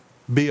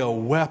be a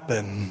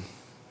weapon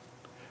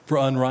for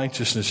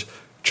unrighteousness.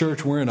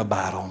 Church, we're in a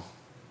battle.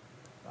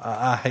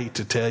 I hate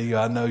to tell you,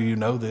 I know you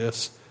know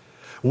this.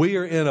 We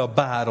are in a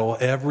battle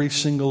every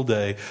single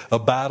day, a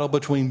battle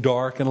between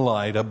dark and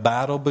light, a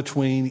battle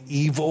between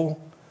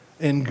evil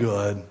and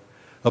good,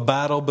 a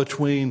battle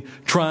between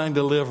trying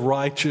to live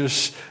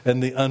righteous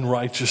and the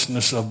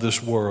unrighteousness of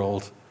this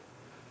world.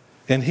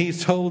 And he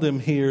told him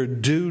here,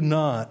 do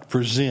not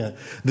present.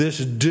 This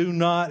do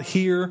not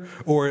here,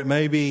 or it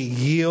may be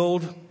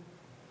yield.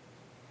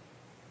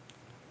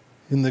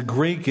 In the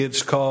Greek,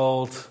 it's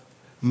called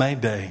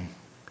Mayday.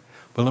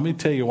 But let me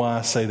tell you why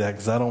I say that,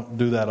 because I don't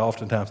do that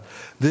oftentimes.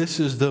 This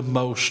is the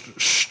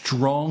most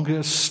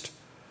strongest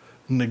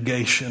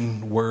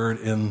negation word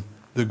in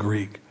the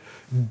Greek.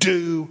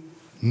 Do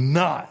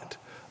not,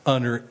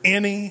 under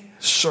any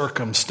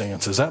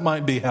circumstances. That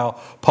might be how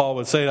Paul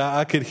would say it.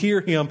 I could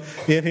hear him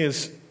in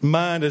his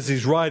mind as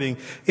he's writing,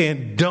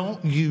 and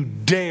don't you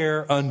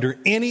dare under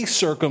any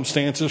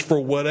circumstances, for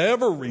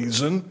whatever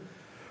reason,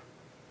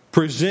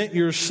 present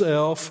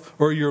yourself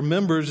or your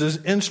members as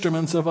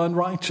instruments of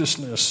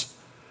unrighteousness.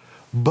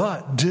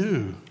 But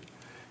do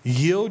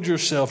yield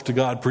yourself to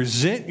God.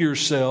 Present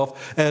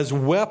yourself as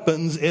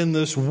weapons in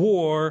this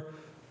war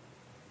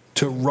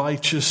to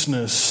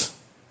righteousness.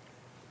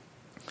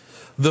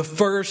 The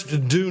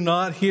first, do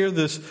not hear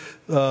this,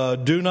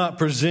 do not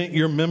present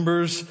your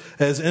members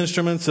as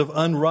instruments of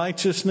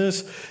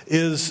unrighteousness,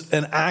 is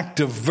an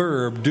active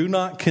verb. Do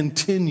not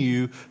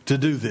continue to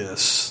do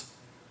this.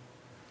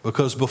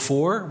 Because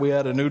before we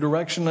had a new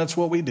direction, that's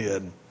what we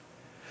did.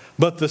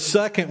 But the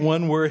second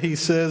one, where he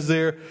says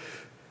there,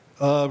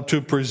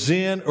 to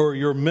present or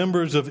your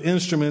members of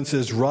instruments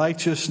as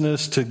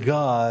righteousness to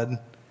God,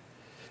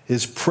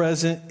 is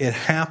present. It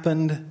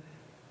happened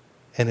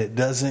and it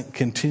doesn't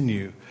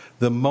continue.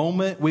 The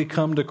moment we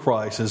come to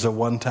Christ is a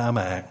one-time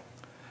act,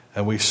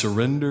 and we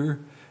surrender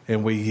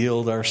and we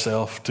yield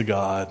ourselves to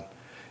God,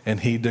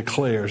 and he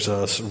declares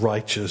us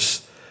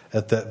righteous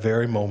at that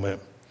very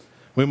moment.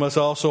 We must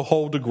also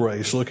hold to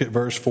grace. Look at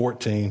verse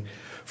 14.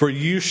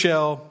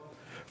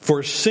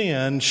 For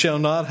sin shall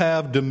not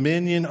have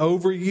dominion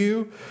over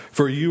you,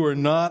 for you are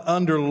not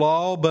under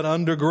law, but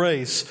under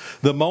grace.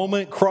 The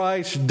moment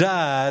Christ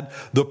died,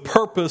 the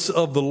purpose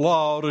of the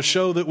law to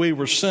show that we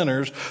were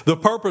sinners, the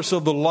purpose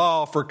of the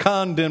law for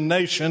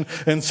condemnation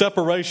and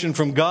separation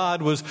from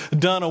God was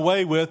done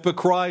away with, but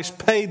Christ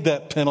paid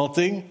that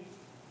penalty.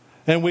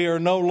 And we are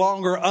no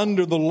longer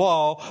under the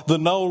law. The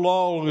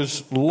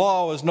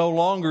law is no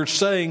longer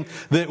saying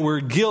that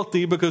we're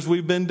guilty because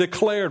we've been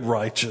declared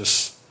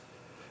righteous.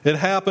 It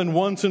happened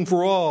once and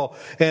for all,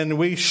 and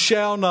we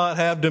shall not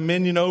have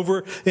dominion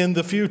over in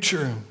the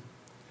future.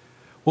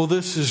 Well,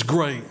 this is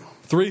great.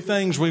 3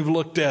 things we've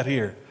looked at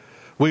here.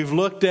 We've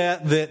looked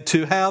at that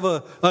to have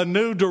a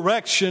new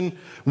direction,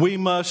 we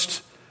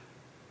must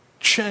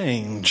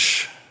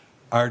change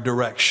our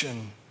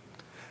direction.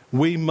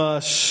 We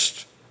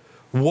must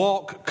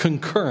walk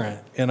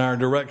concurrent in our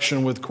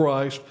direction with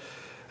Christ,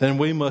 and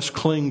we must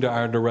cling to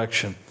our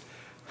direction.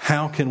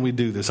 How can we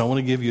do this? I want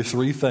to give you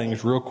 3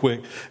 things real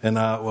quick, and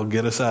I will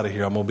get us out of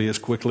here. I'm going to be as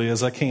quickly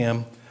as I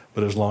can,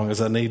 but as long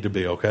as I need to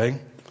be, okay?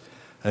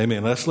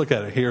 Amen. Let's look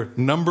at it here.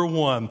 Number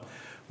 1,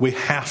 we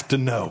have to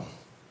know.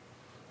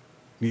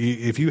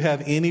 If you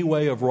have any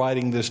way of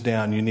writing this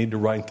down, you need to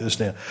write this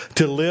down.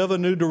 To live a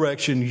new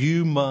direction,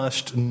 you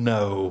must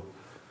know.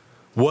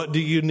 What do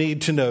you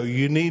need to know?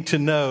 You need to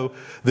know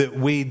that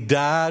we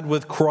died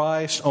with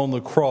Christ on the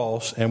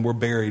cross and were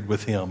buried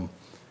with him.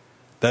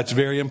 That's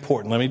very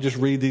important. Let me just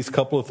read these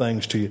couple of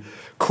things to you.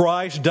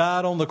 Christ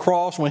died on the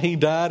cross. When he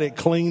died, it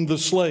cleaned the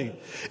slate.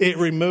 It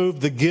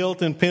removed the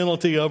guilt and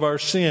penalty of our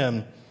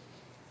sin.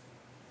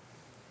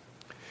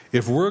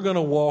 If we're going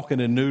to walk in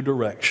a new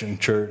direction,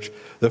 church,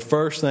 the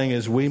first thing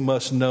is we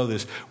must know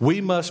this.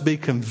 We must be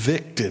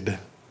convicted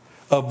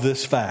of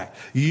this fact.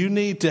 You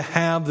need to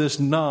have this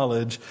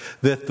knowledge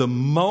that the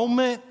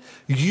moment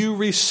you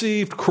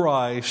received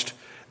Christ,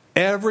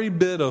 every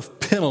bit of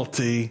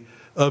penalty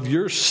of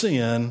your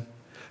sin,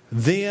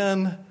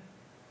 then,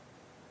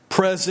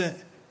 present,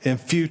 and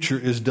future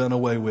is done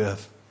away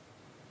with.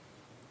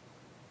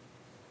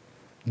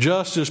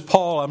 Just as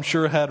Paul, I'm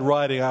sure, had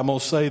writing, I'm going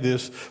to say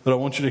this, but I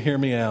want you to hear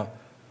me out.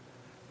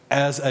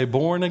 As a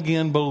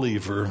born-again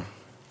believer,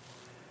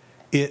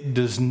 it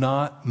does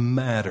not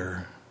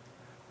matter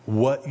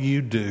what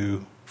you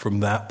do from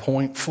that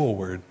point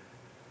forward.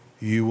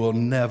 You will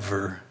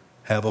never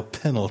have a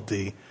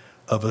penalty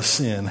of a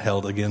sin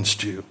held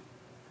against you.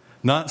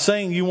 Not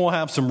saying you won't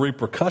have some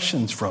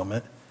repercussions from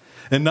it,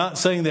 and not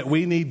saying that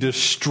we need to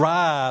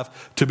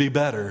strive to be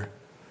better.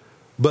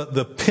 But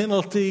the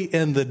penalty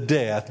and the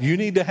death, you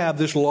need to have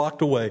this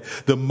locked away.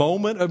 The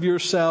moment of your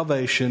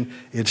salvation,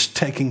 it's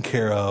taken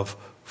care of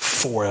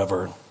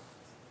forever.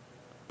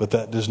 But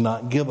that does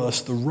not give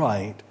us the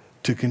right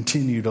to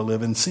continue to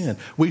live in sin.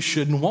 We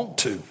shouldn't want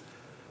to,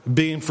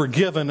 being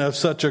forgiven of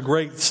such a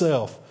great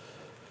self.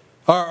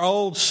 Our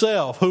old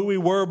self, who we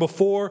were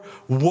before,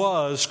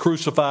 was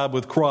crucified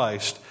with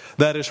Christ.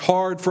 That is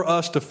hard for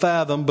us to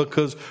fathom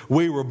because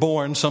we were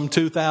born some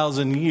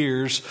 2,000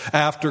 years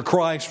after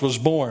Christ was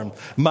born.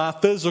 My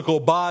physical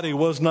body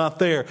was not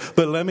there.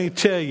 But let me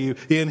tell you,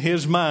 in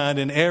his mind,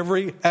 in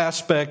every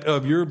aspect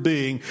of your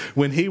being,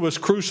 when he was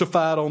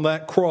crucified on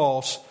that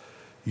cross,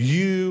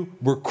 you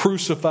were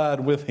crucified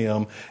with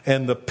him,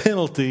 and the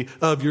penalty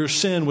of your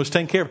sin was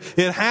taken care of.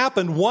 It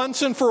happened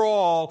once and for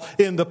all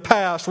in the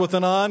past with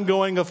an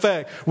ongoing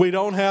effect. We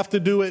don't have to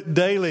do it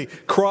daily.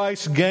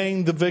 Christ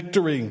gained the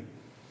victory.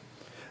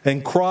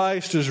 And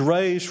Christ is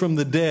raised from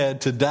the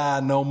dead to die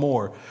no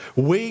more.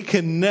 We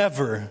can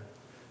never,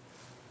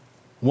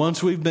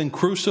 once we've been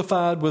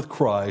crucified with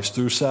Christ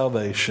through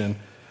salvation,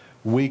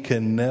 we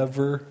can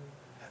never,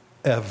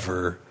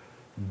 ever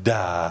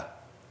die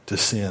to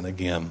sin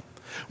again.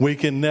 We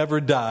can never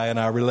die in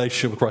our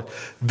relationship with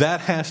Christ. That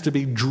has to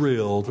be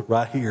drilled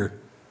right here.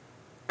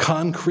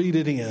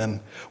 Concreted in.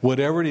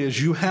 Whatever it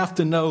is, you have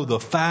to know the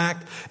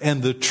fact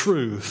and the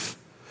truth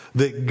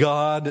that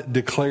God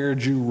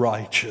declared you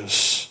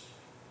righteous,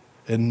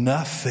 and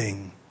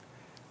nothing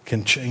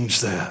can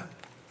change that.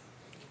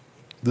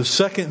 The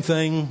second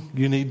thing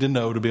you need to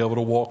know to be able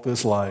to walk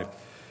this life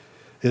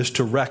is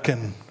to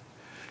reckon.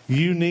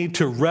 You need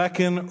to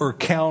reckon or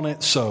count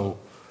it so.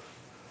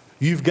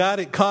 You've got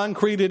it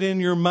concreted in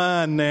your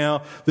mind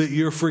now that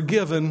you're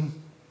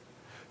forgiven.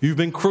 You've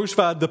been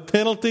crucified. The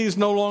penalty is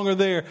no longer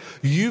there.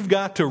 You've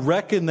got to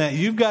reckon that.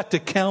 You've got to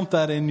count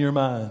that in your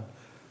mind.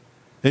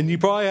 And you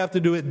probably have to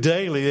do it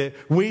daily.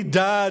 We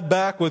died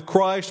back with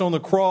Christ on the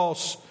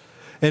cross,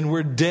 and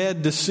we're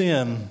dead to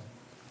sin.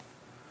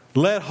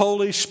 Let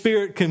Holy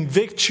Spirit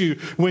convict you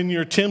when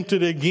you're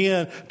tempted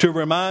again, to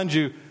remind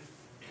you,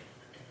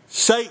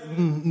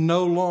 Satan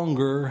no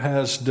longer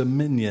has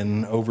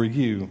dominion over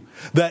you.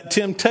 That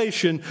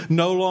temptation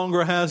no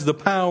longer has the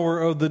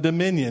power of the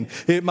dominion.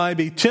 It might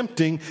be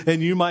tempting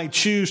and you might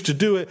choose to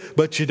do it,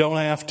 but you don't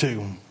have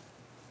to.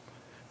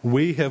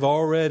 We have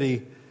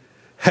already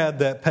had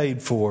that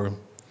paid for.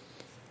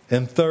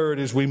 And third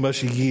is we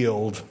must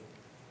yield.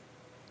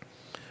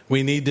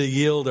 We need to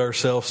yield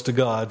ourselves to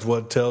God,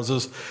 what it tells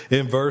us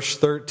in verse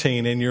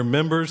 13. And your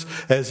members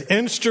as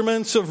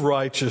instruments of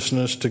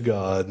righteousness to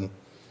God.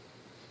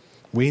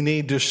 We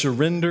need to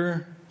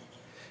surrender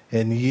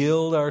and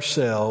yield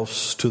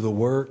ourselves to the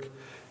work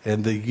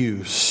and the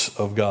use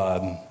of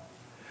God.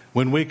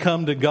 When we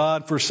come to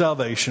God for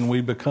salvation,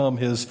 we become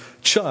His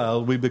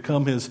child. We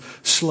become His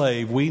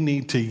slave. We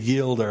need to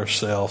yield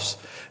ourselves.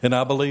 And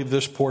I believe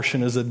this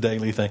portion is a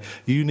daily thing.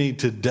 You need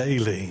to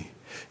daily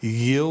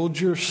yield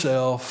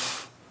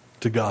yourself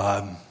to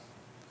God.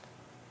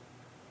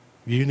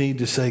 You need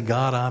to say,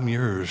 God, I'm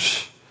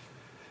yours.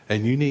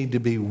 And you need to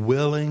be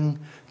willing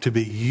to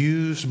be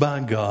used by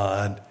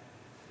God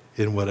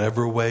in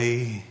whatever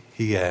way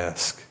He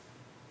asks.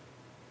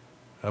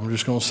 I'm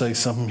just going to say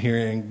something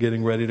here and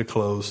getting ready to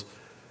close.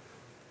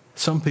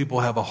 Some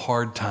people have a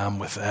hard time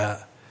with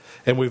that.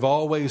 And we've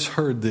always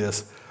heard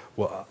this.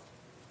 Well,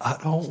 I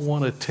don't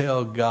want to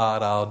tell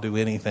God I'll do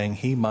anything.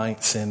 He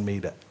might send me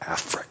to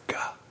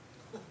Africa.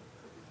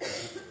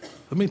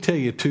 Let me tell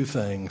you two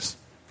things.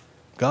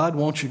 God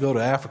wants you to go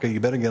to Africa. You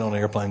better get on an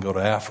airplane and go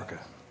to Africa.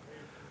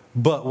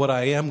 But what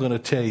I am going to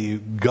tell you,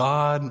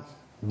 God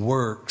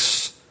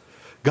works.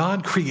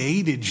 God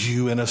created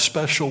you in a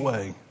special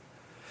way.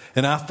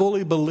 And I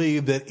fully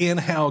believe that in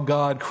how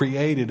God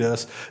created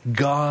us,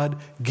 God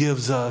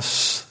gives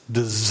us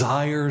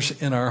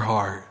desires in our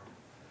heart.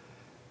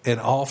 And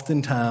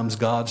oftentimes,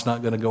 God's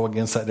not going to go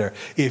against that there.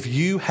 If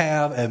you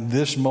have at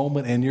this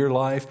moment in your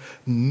life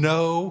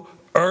no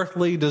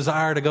earthly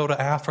desire to go to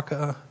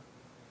Africa,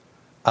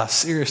 I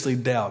seriously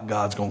doubt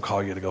God's going to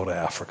call you to go to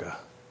Africa.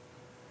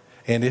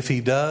 And if He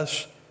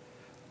does,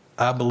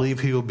 I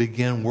believe He will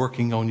begin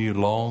working on you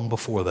long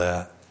before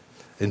that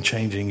and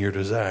changing your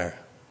desire.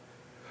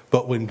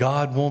 But when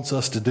God wants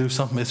us to do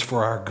something, it's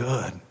for our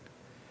good.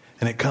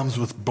 And it comes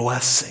with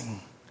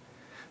blessing.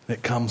 And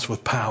it comes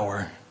with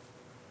power.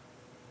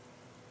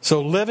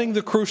 So living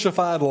the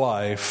crucified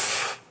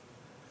life,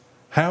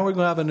 how are we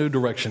going to have a new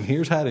direction?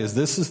 Here's how it is.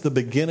 This is the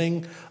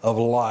beginning of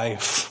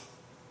life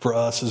for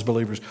us as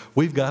believers.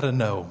 We've got to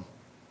know.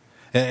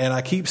 And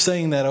I keep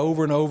saying that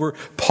over and over.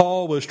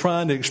 Paul was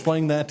trying to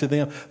explain that to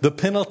them. The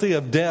penalty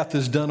of death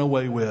is done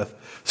away with.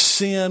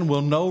 Sin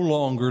will no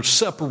longer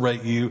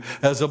separate you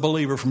as a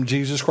believer from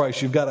Jesus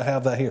Christ. You've got to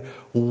have that here.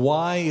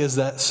 Why is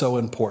that so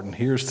important?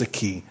 Here's the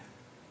key.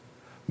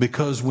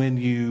 Because when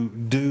you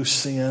do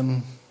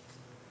sin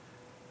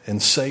and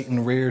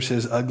Satan rears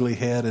his ugly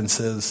head and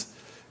says,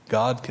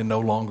 God can no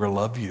longer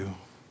love you.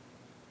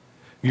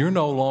 You're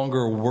no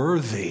longer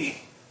worthy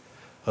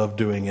of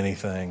doing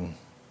anything.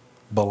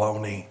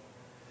 Baloney.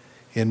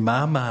 In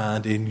my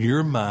mind, in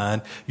your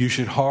mind, you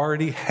should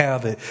already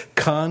have it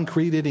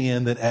concreted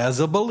in that as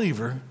a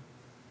believer,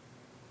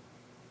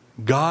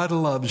 God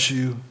loves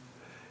you.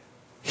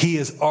 He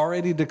has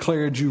already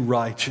declared you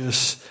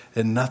righteous,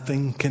 and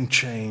nothing can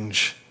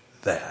change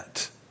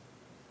that.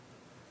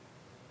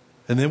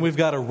 And then we've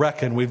got to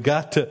reckon. We've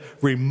got to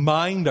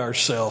remind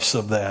ourselves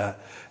of that.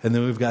 And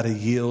then we've got to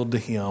yield to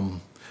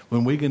Him.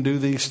 When we can do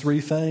these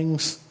three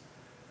things,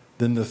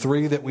 then the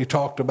three that we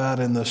talked about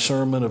in the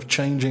sermon of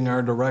changing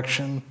our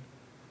direction,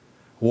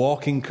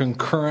 walking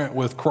concurrent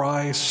with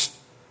Christ,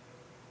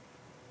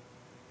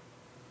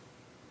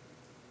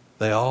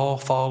 they all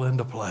fall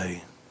into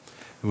play.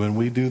 When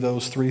we do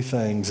those three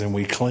things and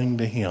we cling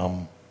to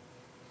Him,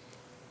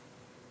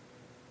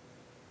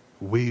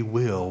 we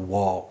will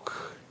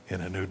walk in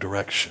a new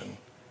direction.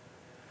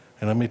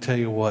 And let me tell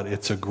you what,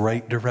 it's a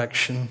great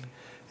direction.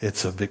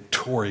 It's a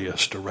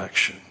victorious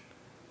direction.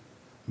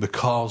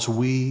 Because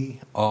we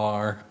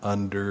are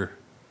under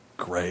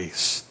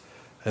grace.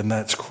 And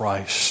that's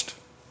Christ.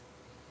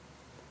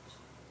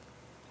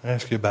 I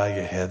ask you to bow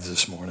your heads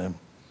this morning.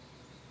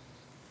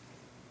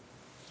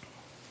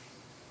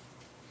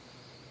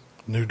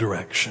 New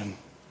direction.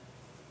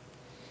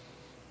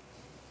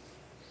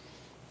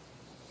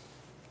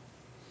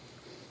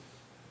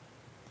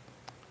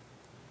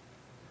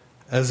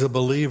 As a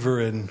believer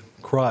in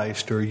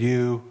Christ, are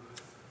you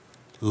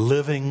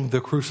living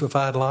the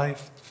crucified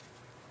life?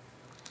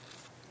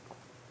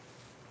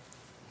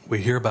 We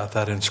hear about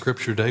that in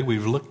Scripture today.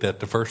 We've looked at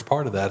the first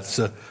part of that. It's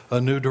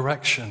a new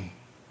direction.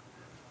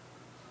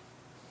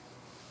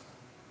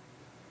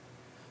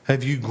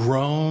 Have you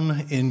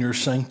grown in your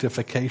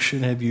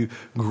sanctification? Have you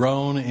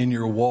grown in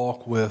your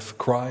walk with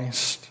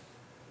Christ?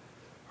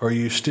 Or are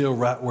you still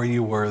right where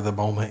you were the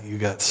moment you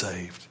got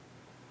saved?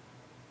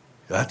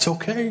 That's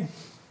okay.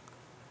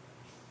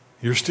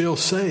 You're still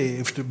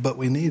saved, but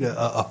we need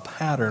a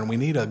pattern. We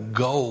need a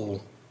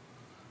goal.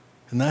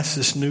 And that's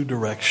this new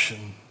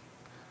direction.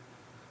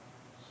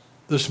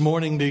 This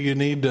morning, do you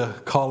need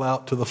to call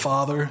out to the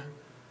Father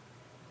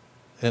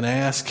and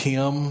ask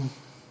Him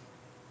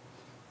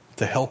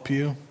to help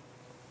you?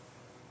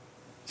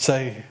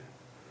 Say,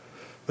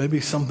 maybe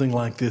something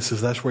like this,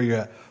 if that's where you're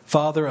at.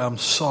 Father, I'm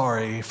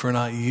sorry for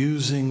not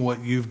using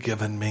what you've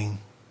given me.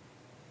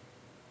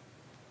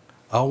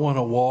 I want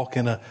to walk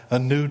in a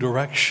new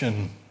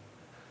direction.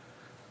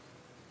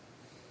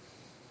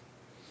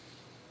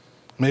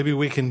 Maybe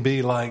we can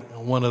be like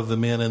one of the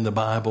men in the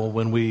Bible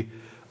when we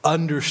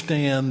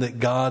understand that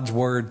God's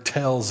word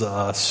tells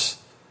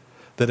us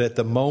that at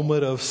the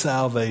moment of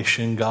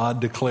salvation, God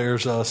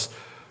declares us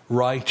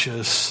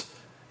righteous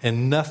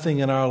and nothing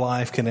in our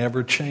life can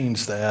ever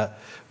change that.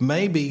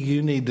 Maybe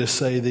you need to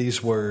say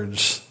these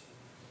words,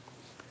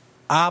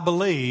 I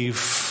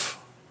believe,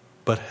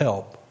 but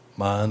help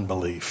my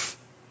unbelief.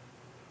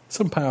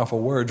 Some powerful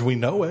words. We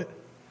know it,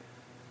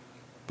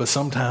 but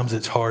sometimes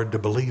it's hard to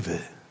believe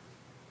it.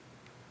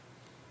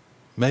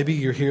 Maybe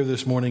you're here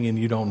this morning and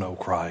you don't know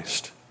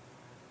Christ.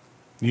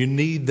 You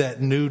need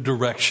that new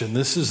direction.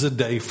 This is the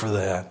day for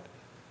that.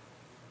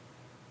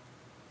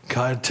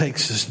 God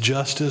takes us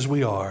just as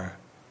we are,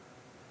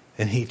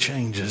 and He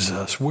changes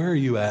us. Where are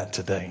you at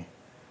today?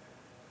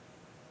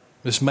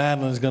 Miss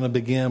Madeline is going to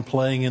begin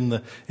playing in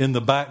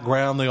the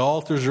background. The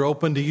altars are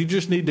open. Do you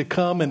just need to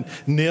come and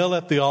kneel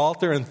at the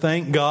altar and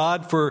thank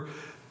God for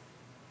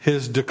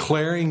His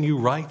declaring you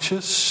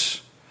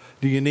righteous?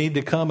 Do you need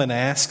to come and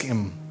ask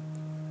Him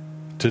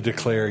to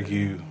declare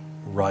you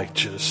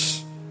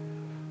righteous?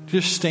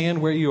 Just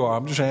stand where you are.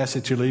 I'm just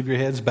asking that you leave your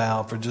heads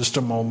bowed for just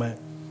a moment.